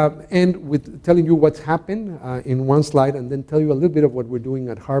me end with telling you what's happened in one slide and then tell you a little bit of what we're doing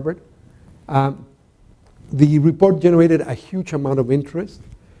at Harvard. The report generated a huge amount of interest,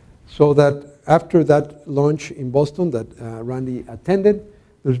 so that after that launch in Boston that Randy attended,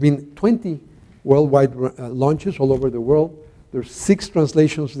 there's been 20 worldwide launches all over the world. There's 6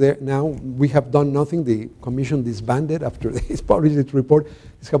 translations there now. We have done nothing. The commission disbanded after they published its report.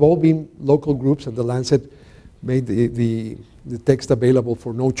 These have all been local groups, and the Lancet made the text available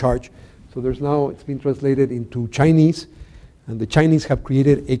for no charge. So it's been translated into Chinese, and the Chinese have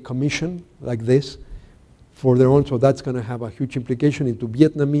created a commission like this for their own, so that's going to have a huge implication into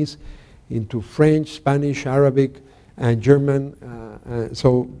Vietnamese, into French, Spanish, Arabic, and German,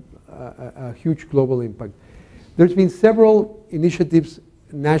 so a huge global impact. There's been several initiatives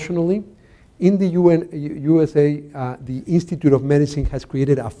nationally. In the USA, the Institute of Medicine has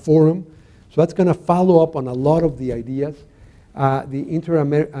created a forum, so that's going to follow up on a lot of the ideas. The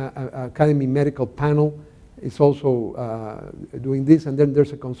Inter-Academy Medical Panel is also doing this, and then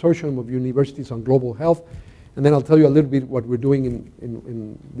there's a consortium of universities on global health. And then I'll tell you a little bit what we're doing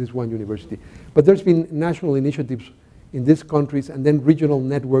in this one university. But there's been national initiatives in these countries and then regional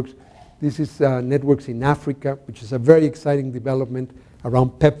networks. This is networks in Africa, which is a very exciting development around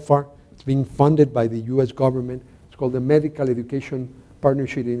PEPFAR. It's being funded by the US government. It's called the Medical Education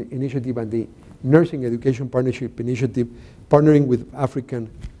Partnership Initiative and the Nursing Education Partnership Initiative, partnering with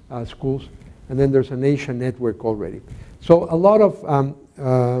African schools. And then there's an Asian network already. So a lot of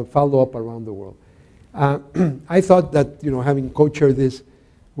follow-up around the world. I thought that, having co-chaired this,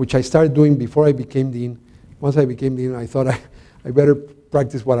 which I started doing before I became dean, once I became dean, I thought I better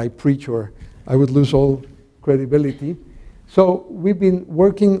practice what I preach or I would lose all credibility. So we've been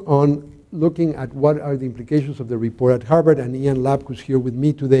working on looking at what are the implications of the report at Harvard, and Ian Lapp, who's here with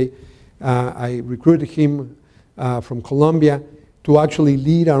me today, I recruited him from Columbia to actually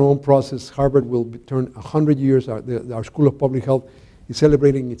lead our own process. Harvard will turn 100 years. Our School of Public Health is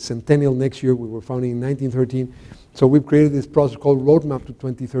celebrating its centennial next year. We were founded in 1913. So we've created this process called Roadmap to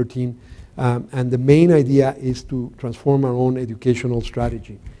 2013. And the main idea is to transform our own educational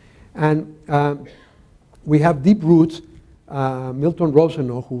strategy. And we have deep roots. Milton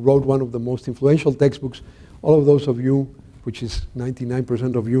Rosenau, who wrote one of the most influential textbooks, all of those of you, which is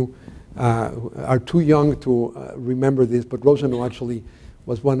 99% of you, are too young to remember this, but Rosenau actually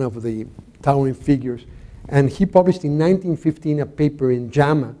was one of the towering figures. And he published in 1915 a paper in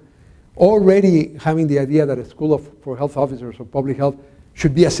JAMA, already having the idea that a school for health officers or public health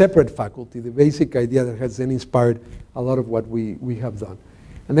should be a separate faculty, the basic idea that has then inspired a lot of what we have done.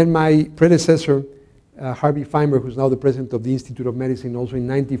 And then my predecessor, Harvey Feimer, who's now the president of the Institute of Medicine, also in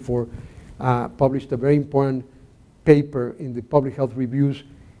 '94, published a very important paper in the Public Health Reviews,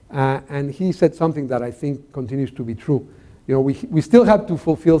 and he said something that I think continues to be true. You know, we still have to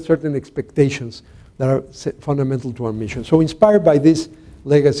fulfill certain expectations that are fundamental to our mission. So inspired by this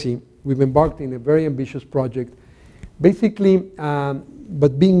legacy, we've embarked in a very ambitious project, basically,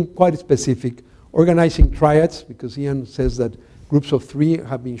 but being quite specific, organizing triads, because Ian says that groups of 3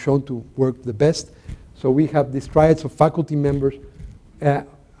 have been shown to work the best. So we have these triads of faculty members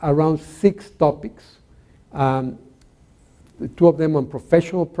around 6 topics. 2 of them on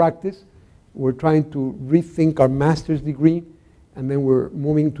professional practice. We're trying to rethink our master's degree, and then we're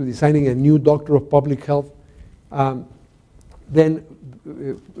moving to designing a new Doctor of Public Health. Then,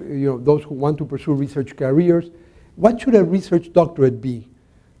 you know, those who want to pursue research careers. What should a research doctorate be?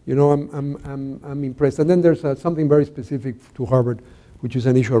 You know, I'm impressed. And then there's something very specific to Harvard, which is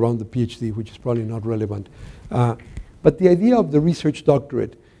an issue around the PhD, which is probably not relevant. But the idea of the research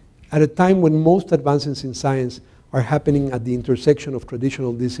doctorate, at a time when most advances in science are happening at the intersection of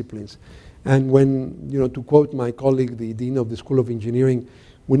traditional disciplines, and when, you know, to quote my colleague, the Dean of the School of Engineering,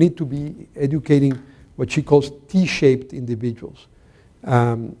 we need to be educating what she calls T-shaped individuals.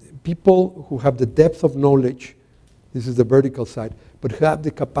 People who have the depth of knowledge, this is the vertical side, but who have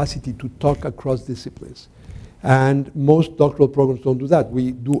the capacity to talk across disciplines. And most doctoral programs don't do that.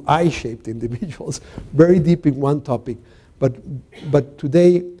 We do I-shaped individuals, very deep in one topic. But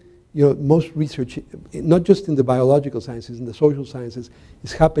today, you know, most research, not just in the biological sciences, in the social sciences,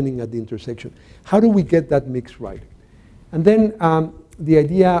 is happening at the intersection. How do we get that mix right? And then the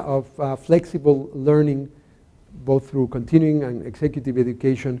idea of flexible learning, both through continuing and executive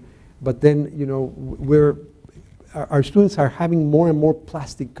education, but then, you know, our students are having more and more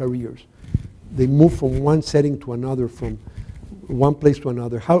plastic careers. They move from one setting to another, from one place to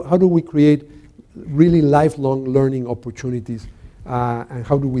another. How do we create really lifelong learning opportunities? And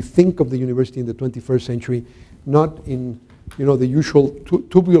how do we think of the university in the 21st century, not in, you know, the usual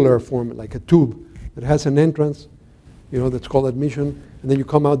tubular form, like a tube that has an entrance, you know, that's called admission, and then you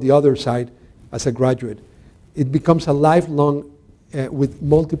come out the other side as a graduate. It becomes a lifelong with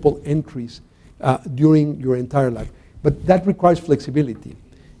multiple entries during your entire life. But that requires flexibility.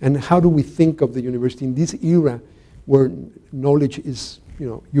 And how do we think of the university in this era where knowledge is, you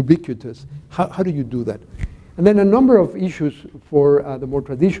know, ubiquitous? How do you do that? And then a number of issues for the more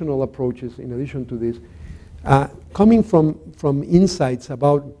traditional approaches, in addition to this, coming from insights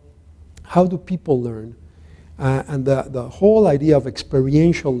about how do people learn, and the whole idea of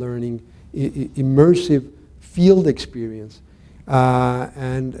experiential learning, immersive field experience,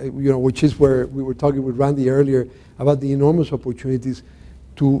 and you know, which is where we were talking with Randy earlier about the enormous opportunities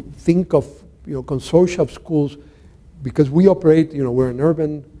to think of, you know, consortia of schools, because we operate, you know, we're an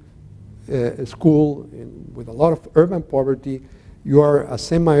urban school with a lot of urban poverty. You are a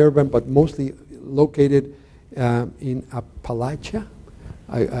semi-urban, but mostly located in Appalachia.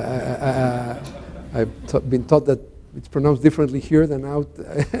 I've been taught that it's pronounced differently here than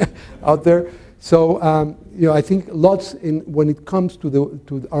out there. So you know, I think lots when it comes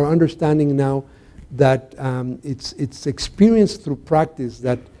to our understanding now that it's experience through practice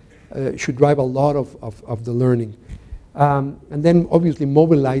that should drive a lot of the learning. And then obviously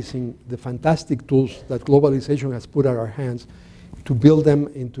mobilizing the fantastic tools that globalization has put at our hands to build them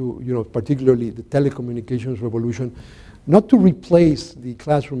into, you know, particularly the telecommunications revolution, not to replace the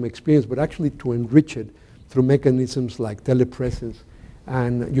classroom experience, but actually to enrich it through mechanisms like telepresence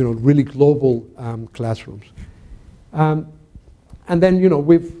and, you know, really global classrooms. And then, you know,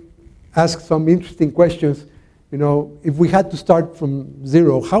 we've asked some interesting questions. You know, if we had to start from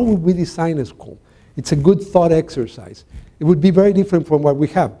zero, how would we design a school? It's a good thought exercise. It would be very different from what we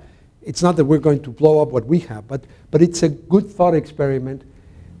have. It's not that we're going to blow up what we have, but it's a good thought experiment.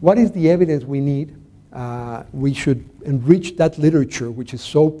 What is the evidence we need? We should enrich that literature, which is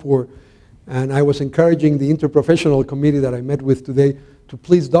so poor, And I was encouraging the interprofessional committee that I met with today to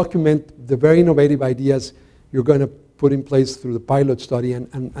please document the very innovative ideas you're going to put in place through the pilot study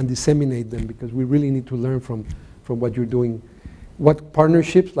and disseminate them, because we really need to learn from what you're doing. What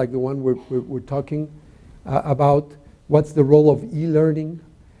partnerships, like the one we're talking about, what's the role of e-learning,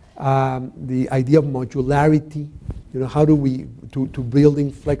 the idea of modularity, how do we, to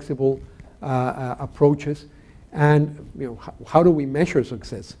building flexible approaches, and how do we measure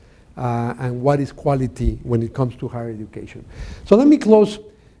success, and what is quality when it comes to higher education. So let me close,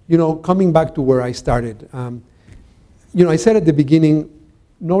 coming back to where I started. I said at the beginning,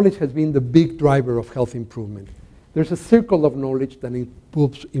 knowledge has been the big driver of health improvement. There's a circle of knowledge that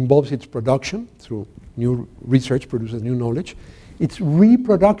involves its production through new research produces new knowledge. It's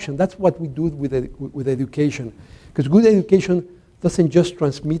reproduction. That's what we do with education. Because good education doesn't just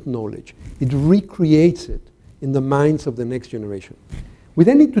transmit knowledge. It recreates it in the minds of the next generation. We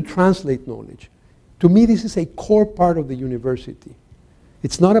then need to translate knowledge. To me, this is a core part of the university.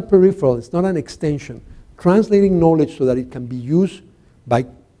 It's not a peripheral. It's not an extension. Translating knowledge so that it can be used by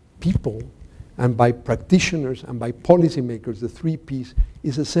people and by practitioners and by policymakers, the 3 Ps,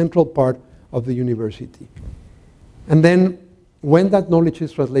 is a central part of the university. And then when that knowledge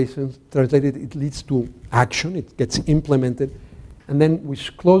is translated, it leads to action, it gets implemented, and then we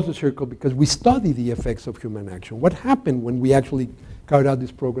close the circle because we study the effects of human action. What happened when we actually carried out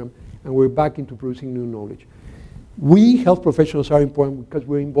this program and we're back into producing new knowledge? We health professionals are important because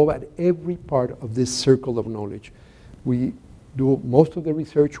we're involved at every part of this circle of knowledge. We do most of the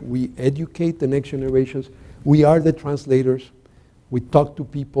research, we educate the next generations, we are the translators, we talk to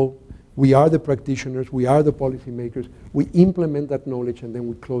people, we are the practitioners, we are the policymakers, we implement that knowledge, and then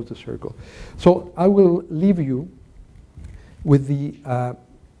we close the circle. So I will leave you with a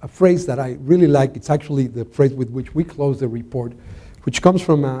phrase that I really like. It's actually the phrase with which we close the report, which comes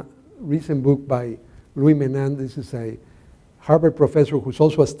from a recent book by Louis Menand. This is a Harvard professor who's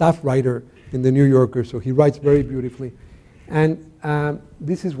also a staff writer in the New Yorker, so he writes very beautifully. And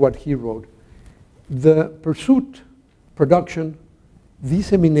this is what he wrote. The pursuit, production,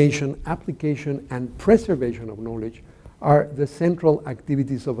 dissemination, application, and preservation of knowledge are the central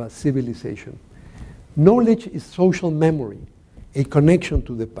activities of a civilization. Knowledge is social memory, a connection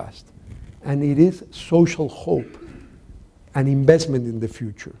to the past, and it is social hope, an investment in the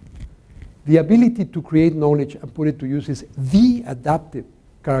future. The ability to create knowledge and put it to use is the adaptive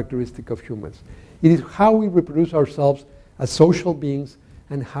characteristic of humans. It is how we reproduce ourselves as social beings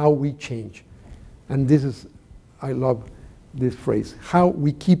and how we change. And this is, I love this phrase, how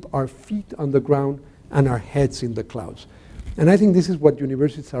we keep our feet on the ground and our heads in the clouds. And I think this is what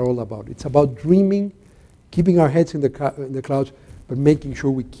universities are all about. It's about dreaming, keeping our heads in the clouds, but making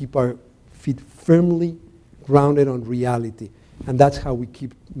sure we keep our feet firmly grounded on reality. And that's how we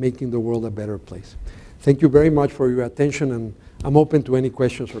keep making the world a better place. Thank you very much for your attention, and I'm open to any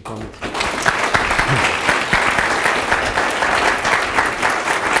questions or comments.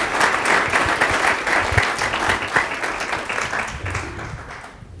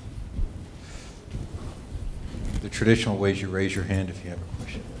 The traditional ways you raise your hand if you have a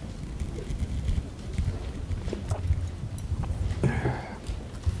question.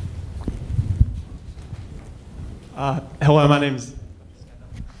 Hello, my name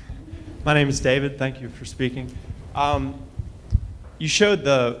is David. Thank you for speaking. You showed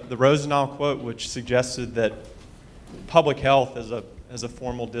the Rosenau quote, which suggested that public health as a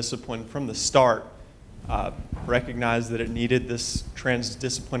formal discipline from the start recognized that it needed this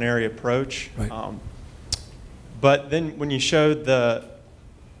transdisciplinary approach. Right. But then when you showed the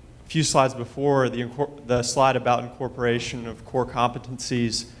few slides before, the slide about incorporation of core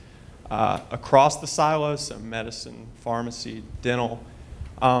competencies across the silos, so medicine, pharmacy, dental,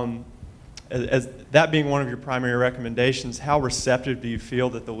 as that being one of your primary recommendations, how receptive do you feel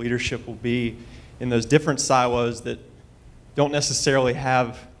that the leadership will be in those different silos that don't necessarily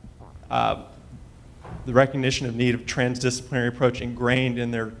have the recognition of need of transdisciplinary approach ingrained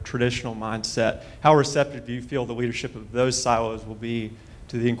in their traditional mindset? How receptive do you feel the leadership of those silos will be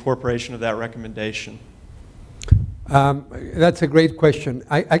to the incorporation of that recommendation? That's a great question.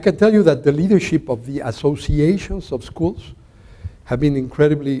 I can tell you that the leadership of the associations of schools have been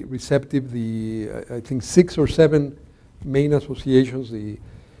incredibly receptive. I think 6 or 7 main associations, the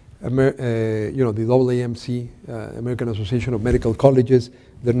AAMC, American Association of Medical Colleges,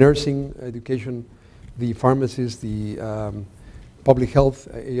 the nursing education, the pharmacists, the public health,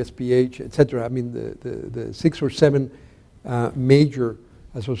 ASPH, etc. I mean, the 6 or 7 major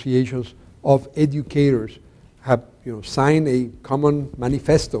associations of educators have signed a common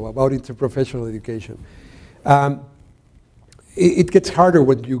manifesto about interprofessional education. It gets harder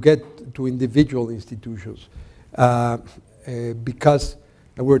when you get to individual institutions, because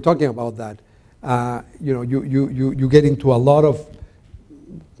and we're talking about that. You get into a lot of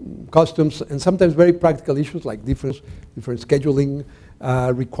customs and sometimes very practical issues like different scheduling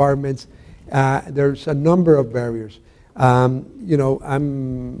requirements. There's a number of barriers.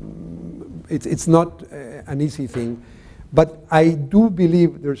 It's not an easy thing, but I do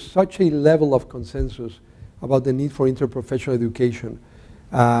believe there's such a level of consensus about the need for interprofessional education.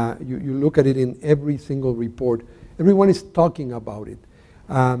 You look at it in every single report. Everyone is talking about it.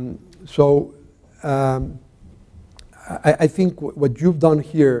 I think what you've done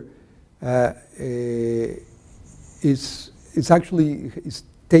here is actually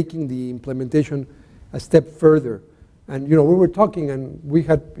taking the implementation a step further. And we were talking, and we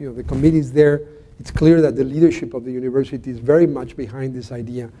had the committees there. It's clear that the leadership of the university is very much behind this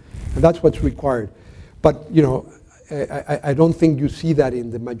idea, and that's what's required. But I don't think you see that in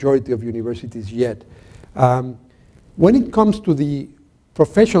the majority of universities yet. When it comes to the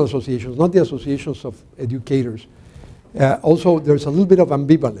professional associations, not the associations of educators, also there's a little bit of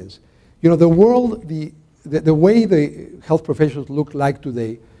ambivalence. The world, the way the health professions look like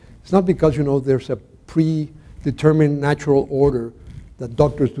today, it's not because there's a predetermined natural order that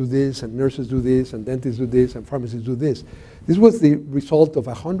doctors do this, and nurses do this, and dentists do this, and pharmacists do this. This was the result of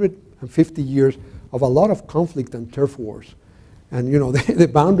 150 years of a lot of conflict and turf wars. And the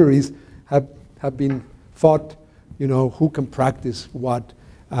boundaries have been fought, who can practice what,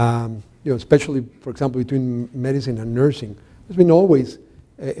 especially, for example, between medicine and nursing. There's been always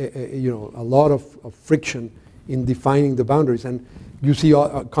a lot of friction in defining the boundaries. And you see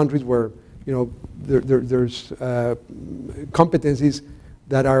countries where there's competencies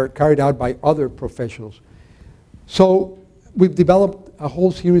that are carried out by other professionals. So we've developed a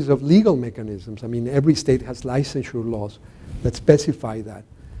whole series of legal mechanisms. I mean, every state has licensure laws that specify that.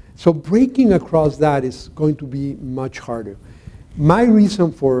 So breaking across that is going to be much harder. My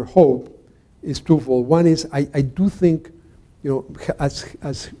reason for hope is twofold. One is I do think, as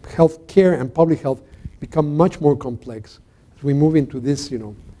healthcare and public health become much more complex, as we move into this,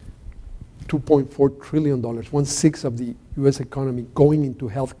 $2.4 trillion, 1/6 of the US economy going into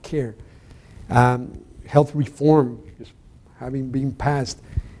healthcare, health reform is having been passed,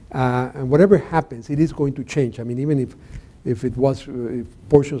 and whatever happens, it is going to change. I mean, even if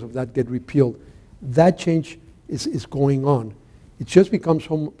portions of that get repealed, that change is going on. It just becomes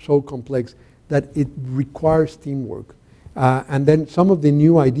so complex that it requires teamwork. And then some of the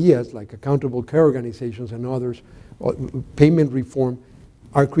new ideas, like accountable care organizations and others, payment reform,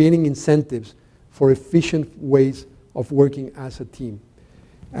 are creating incentives for efficient ways of working as a team.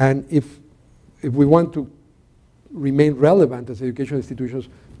 And if we want to remain relevant as educational institutions,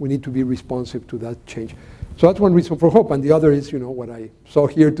 we need to be responsive to that change. So that's one reason for hope. And the other is, what I saw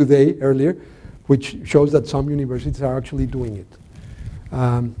here today, earlier, which shows that some universities are actually doing it.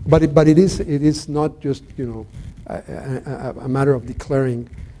 But it is not just, a matter of declaring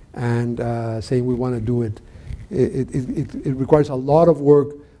and saying we want to do it. It requires a lot of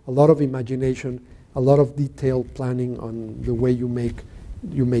work, a lot of imagination, a lot of detailed planning on the way you make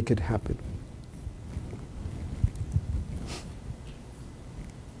it happen.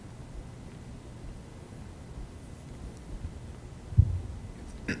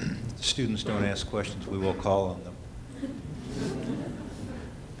 Students don't ask questions, we will call on them.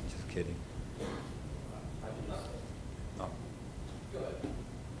 Just kidding. I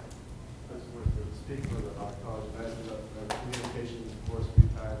just wanted to speak for the college the communications course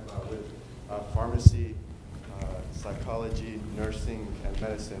we've had with pharmacy, psychology, nursing, and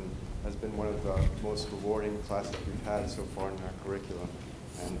medicine has been one of the most rewarding classes we've had so far in our curriculum.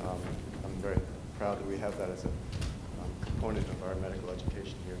 And I'm very proud that we have that as a component of our medical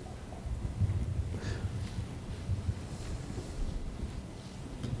education here.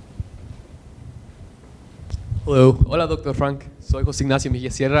 Hello. Hola, Dr. Frenk. Soy José Ignacio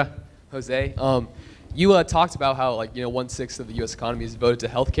Mejía Sierra. Jose. You talked about how 1/6 of the U.S. economy is devoted to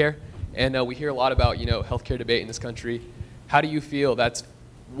healthcare, and we hear a lot about healthcare debate in this country. How do you feel that's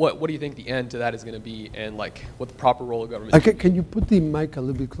what do you think the end to that is going to be, and what the proper role of government? Okay, can you put the mic a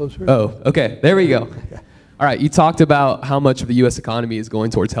little bit closer? Oh, okay. There we go. All right. You talked about how much of the U.S. economy is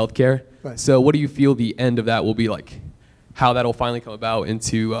going towards healthcare. Right. So what do you feel the end of that will be like? How that will finally come about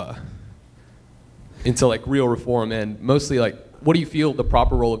into real reform, and mostly what do you feel the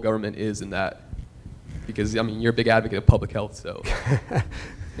proper role of government is in that? Because I mean, you're a big advocate of public health, so.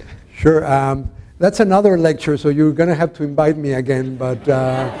 Sure. That's another lecture, so you're going to have to invite me again, but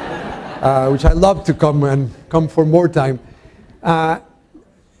which I love to come for more time.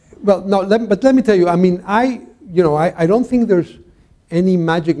 Well, no, but let me tell you. I mean, I don't think there's any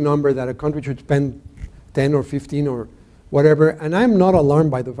magic number that a country should spend 10 or 15 or whatever, and I'm not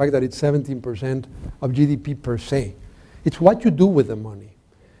alarmed by the fact that it's 17% of GDP per se. It's what you do with the money.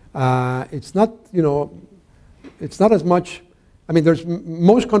 It's not, you know, it's not as much, I mean,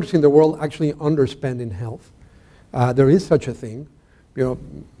 most countries in the world actually underspend in health. There is such a thing. You know,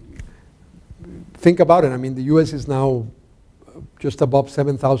 think about it. I mean, the US is now just above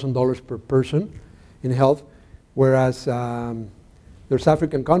 $7,000 per person in health, whereas there's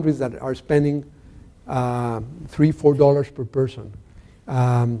African countries that are spending $3, $4 per person.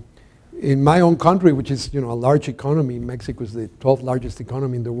 In my own country, which is, you know, a large economy, Mexico is the 12th largest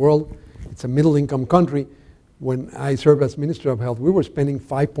economy in the world. It's a middle-income country. When I served as Minister of Health, we were spending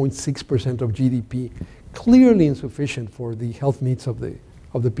 5.6% of GDP, clearly insufficient for the health needs of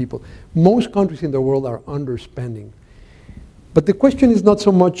the people. Most countries in the world are underspending. But the question is not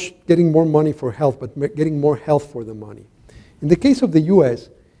so much getting more money for health, but getting more health for the money. In the case of the US,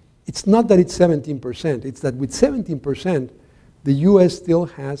 it's not that it's 17%, it's that with 17%, the US still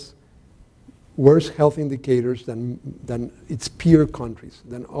has worse health indicators than its peer countries,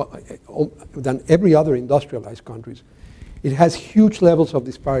 than every other industrialized countries. It has huge levels of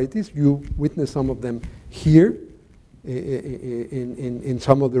disparities. You witness some of them here in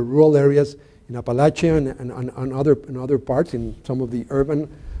some of the rural areas in Appalachia and other parts, in some of the urban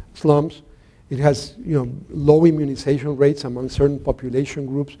slums. It has, you know, low immunization rates among certain population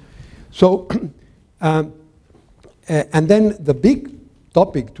groups. So, and then the big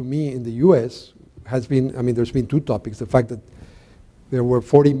topic to me in the US has been, I mean, there's been two topics. The fact that there were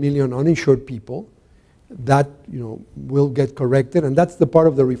 40 million uninsured people, that, you know, will get corrected, and that's the part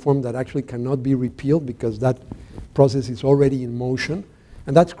of the reform that actually cannot be repealed because that process is already in motion.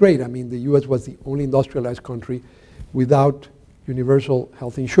 And that's great. I mean, the US was the only industrialized country without universal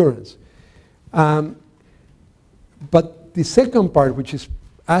health insurance. But the second part, which is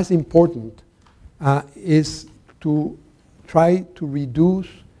as important, is to try to reduce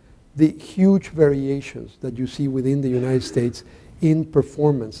the huge variations that you see within the United States in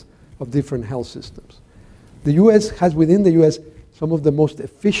performance of different health systems. The US has within the US some of the most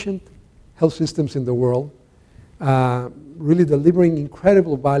efficient health systems in the world, really delivering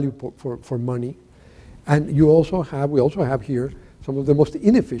incredible value for money. And we also have here some of the most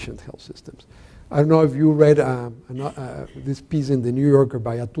inefficient health systems. I don't know if you read this piece in the New Yorker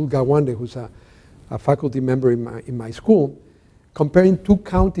by Atul Gawande, who's a faculty member in my school, comparing two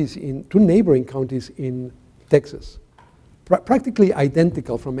neighboring counties in Texas, practically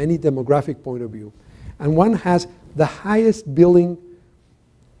identical from any demographic point of view. And one has the highest billing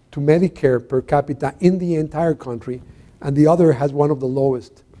to Medicare per capita in the entire country, and the other has one of the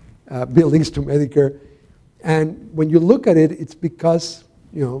lowest billings to Medicare. And when you look at it, it's because,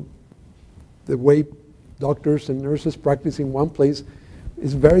 you know, the way doctors and nurses practice in one place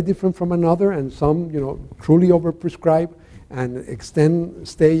is very different from another, and some, you know, truly overprescribe and extend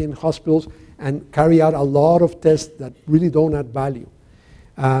stay in hospitals and carry out a lot of tests that really don't add value.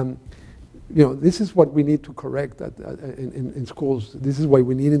 You know, this is what we need to correct in schools. This is why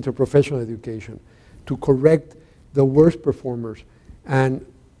we need interprofessional education, to correct the worst performers. And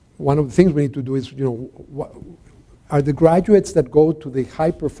one of the things we need to do is, you know, are the graduates that go to the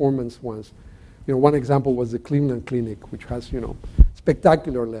high performance ones. You know, one example was the Cleveland Clinic, which has, you know,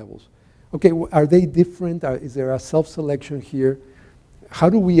 spectacular levels. Okay, are they different? Is there a self-selection here? How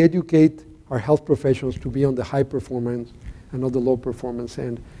do we educate our health professionals to be on the high performance and not the low performance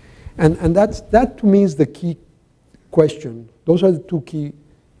end? And that to me is the key question. Those are the two key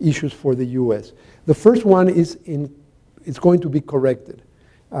issues for the US. The first one is it's going to be corrected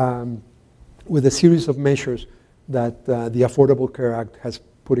with a series of measures that the Affordable Care Act has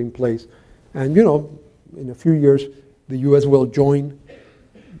put in place. And, you know, in a few years, the US will join,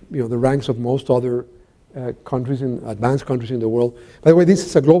 you know, the ranks of most other countries, advanced countries in the world. By the way, this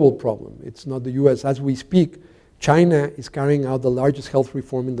is a global problem. It's not the US. As we speak, China is carrying out the largest health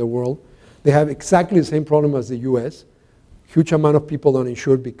reform in the world. They have exactly the same problem as the US. Huge amount of people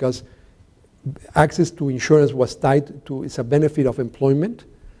uninsured because access to insurance was tied to, it's a benefit of employment.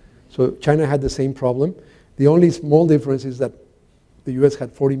 So China had the same problem. The only small difference is that the US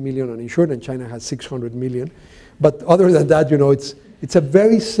had 40 million uninsured and China has 600 million. But other than that, you know, it's a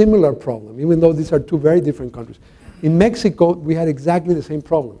very similar problem, even though these are two very different countries. In Mexico, we had exactly the same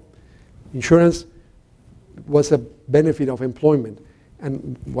problem. Insurance was a benefit of employment.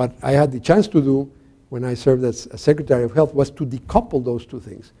 And what I had the chance to do when I served as Secretary of Health was to decouple those two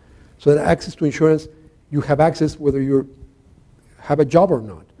things. So that access to insurance, you have access whether you have a job or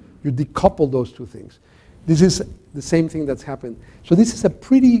not. You decouple those two things. This is the same thing that's happened. So this is a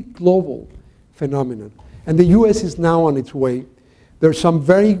pretty global phenomenon. And the US is now on its way. There's some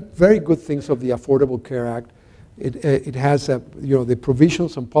very, very good things of the Affordable Care Act. It has, the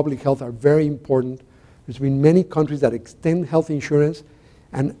provisions on public health are very important. There's been many countries that extend health insurance,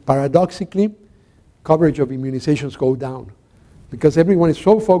 and paradoxically, coverage of immunizations go down because everyone is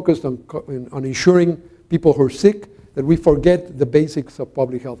so focused on insuring people who are sick that we forget the basics of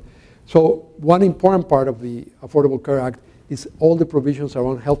public health. So one important part of the Affordable Care Act is all the provisions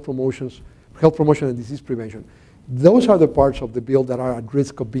around health promotion and disease prevention. Those are the parts of the bill that are at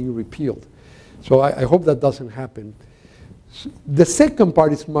risk of being repealed. So I hope that doesn't happen. The second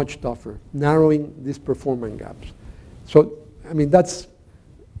part is much tougher, narrowing these performance gaps. So, I mean, that's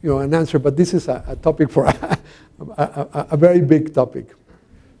an answer, but this is a topic for a very big topic.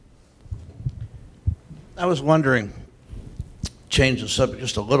 I was wondering, change the subject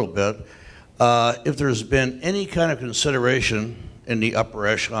just a little bit, if there's been any kind of consideration in the upper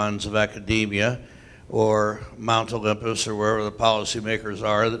echelons of academia or Mount Olympus or wherever the policymakers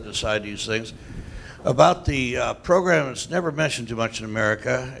are that decide these things, about the program that's never mentioned too much in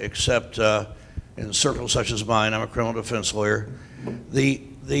America, except in circles such as mine. I'm a criminal defense lawyer. The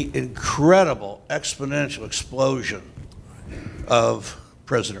incredible exponential explosion of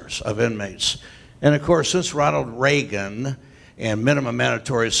prisoners, of inmates. And of course, since Ronald Reagan and minimum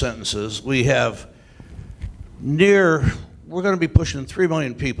mandatory sentences, we have we're going to be pushing 3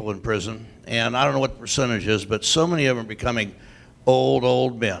 million people in prison, and I don't know what the percentage is, but so many of them are becoming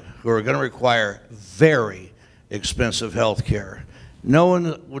old men who are going to require very expensive health care.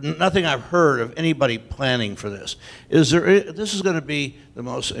 Nothing I've heard of anybody planning for this. This is going to be the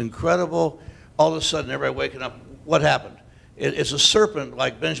most incredible, all of a sudden everybody waking up, what happened? It's a serpent,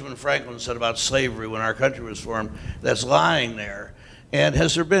 like Benjamin Franklin said about slavery when our country was formed, that's lying there. And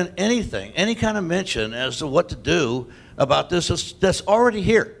has there been anything, any kind of mention as to what to do about this that's already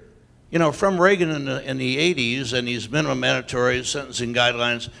here? You know, from Reagan in the 80s and these minimum mandatory sentencing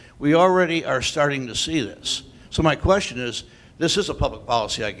guidelines, we already are starting to see this. So my question is, this is a public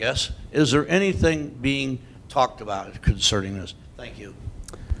policy, I guess. Is there anything being talked about concerning this? Thank you.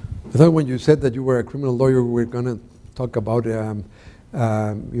 I thought when you said that you were a criminal lawyer, we were going to talk about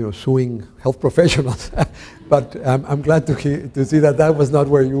suing health professionals. But I'm glad to see that that was not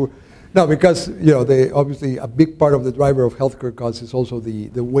where you. No, because obviously a big part of the driver of healthcare costs is also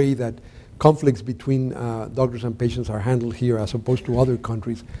the way that conflicts between doctors and patients are handled here, as opposed to other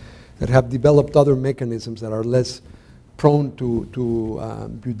countries that have developed other mechanisms that are less prone to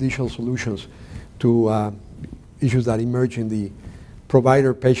judicial solutions to issues that emerge in the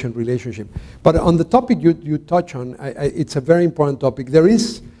provider-patient relationship. But on the topic you touch on, it's a very important topic. There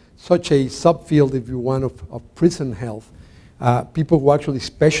is such a subfield, if you want, of prison health. People who actually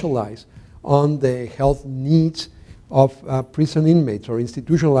specialize on the health needs of prison inmates or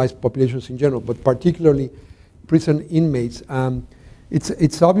institutionalized populations in general, but particularly prison inmates.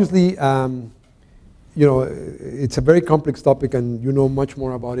 It's obviously, it's a very complex topic, and you know much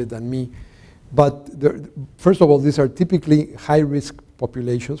more about it than me. But first of all, these are typically high-risk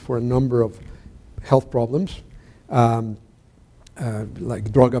populations for a number of health problems, like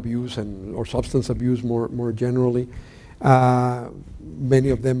drug abuse or substance abuse more generally. Many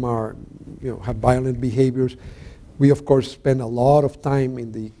of them have violent behaviors. We, of course, spend a lot of time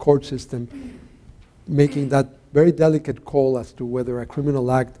in the court system making that very delicate call as to whether a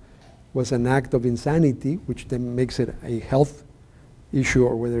criminal act was an act of insanity, which then makes it a health issue,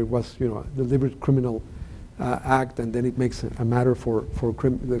 or whether it was a deliberate criminal act, and then it makes a matter for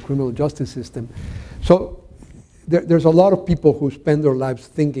the criminal justice system. So there's a lot of people who spend their lives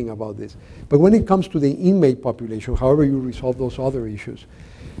thinking about this. But when it comes to the inmate population, however you resolve those other issues,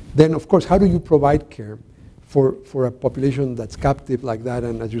 then of course, how do you provide care for a population that's captive like that,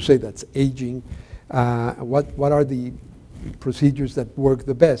 and as you say, that's aging? What are the procedures that work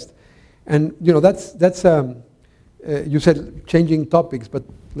the best? And that's you said changing topics, but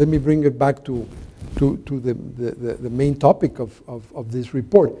let me bring it back to the main topic of this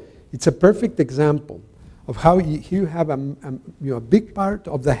report. It's a perfect example of how you have a big part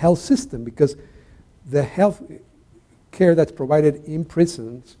of the health system, because the health care that's provided in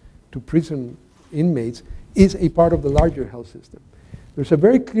prisons to prison inmates is a part of the larger health system. There's a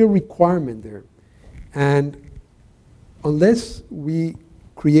very clear requirement there. And unless we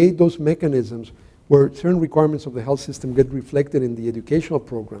create those mechanisms where certain requirements of the health system get reflected in the educational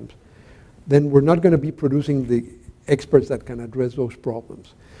programs, then we're not going to be producing the experts that can address those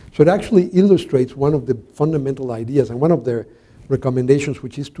problems. So it actually illustrates one of the fundamental ideas and one of their recommendations,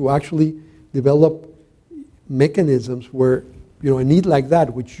 which is to actually develop mechanisms where a need like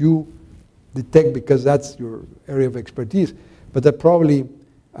that, which you detect because that's your area of expertise, but that probably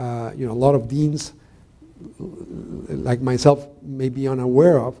a lot of deans like myself may be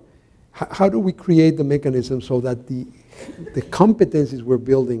unaware of, how do we create the mechanism so that the competencies we're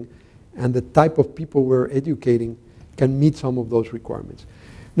building and the type of people we're educating can meet some of those requirements?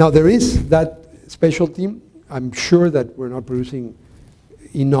 Now, there is that specialty. I'm sure that we're not producing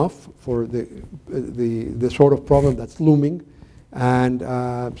enough for the sort of problem that's looming. And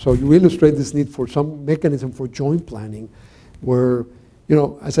so you illustrate this need for some mechanism for joint planning where, you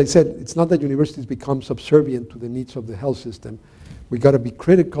know, as I said, it's not that universities become subservient to the needs of the health system. We got to be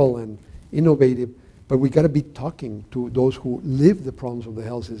critical and innovative, but we got to be talking to those who live the problems of the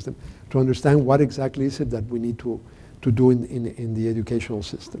health system to understand what exactly is it that we need to do in the educational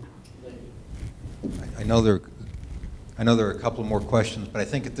system. I know there are a couple more questions, but I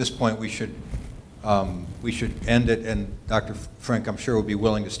think at this point we should end it. And Dr. Frenk, I'm sure will be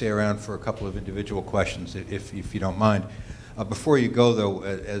willing to stay around for a couple of individual questions, if you don't mind. Before you go, though,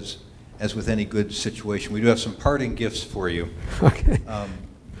 as with any good situation, we do have some parting gifts for you. Okay.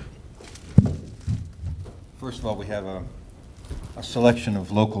 First of all, we have a selection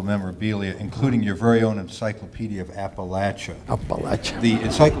of local memorabilia, including your very own Encyclopedia of Appalachia. Appalachia. The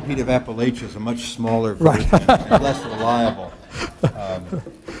Encyclopedia of Appalachia is a much smaller version and less reliable.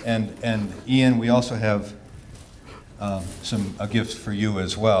 And Ian, we also have some gifts for you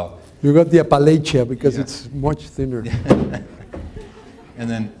as well. You got the Appalachia because it's much thinner. And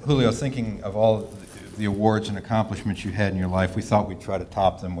then, Julio, thinking of all the awards and accomplishments you had in your life, we thought we'd try to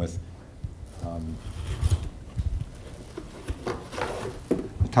top them with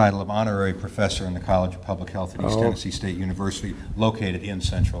the title of Honorary Professor in the College of Public Health at East Tennessee State University, located in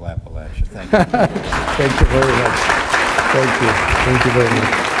Central Appalachia. Thank you. Thank you very much. Thank you. Thank you very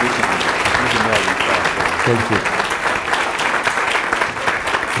much. Thank you.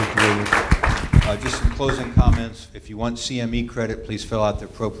 Thank you very much. Just some closing comments. If you want CME credit, please fill out the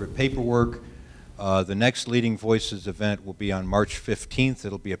appropriate paperwork. The next Leading Voices event will be on March 15th.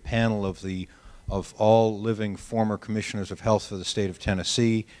 It'll be a panel of all living former commissioners of health for the state of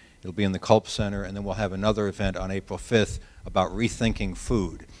Tennessee. It'll be in the Culp Center, and then we'll have another event on April 5th about rethinking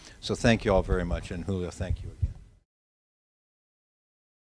food. So thank you all very much, and Julio, thank you again.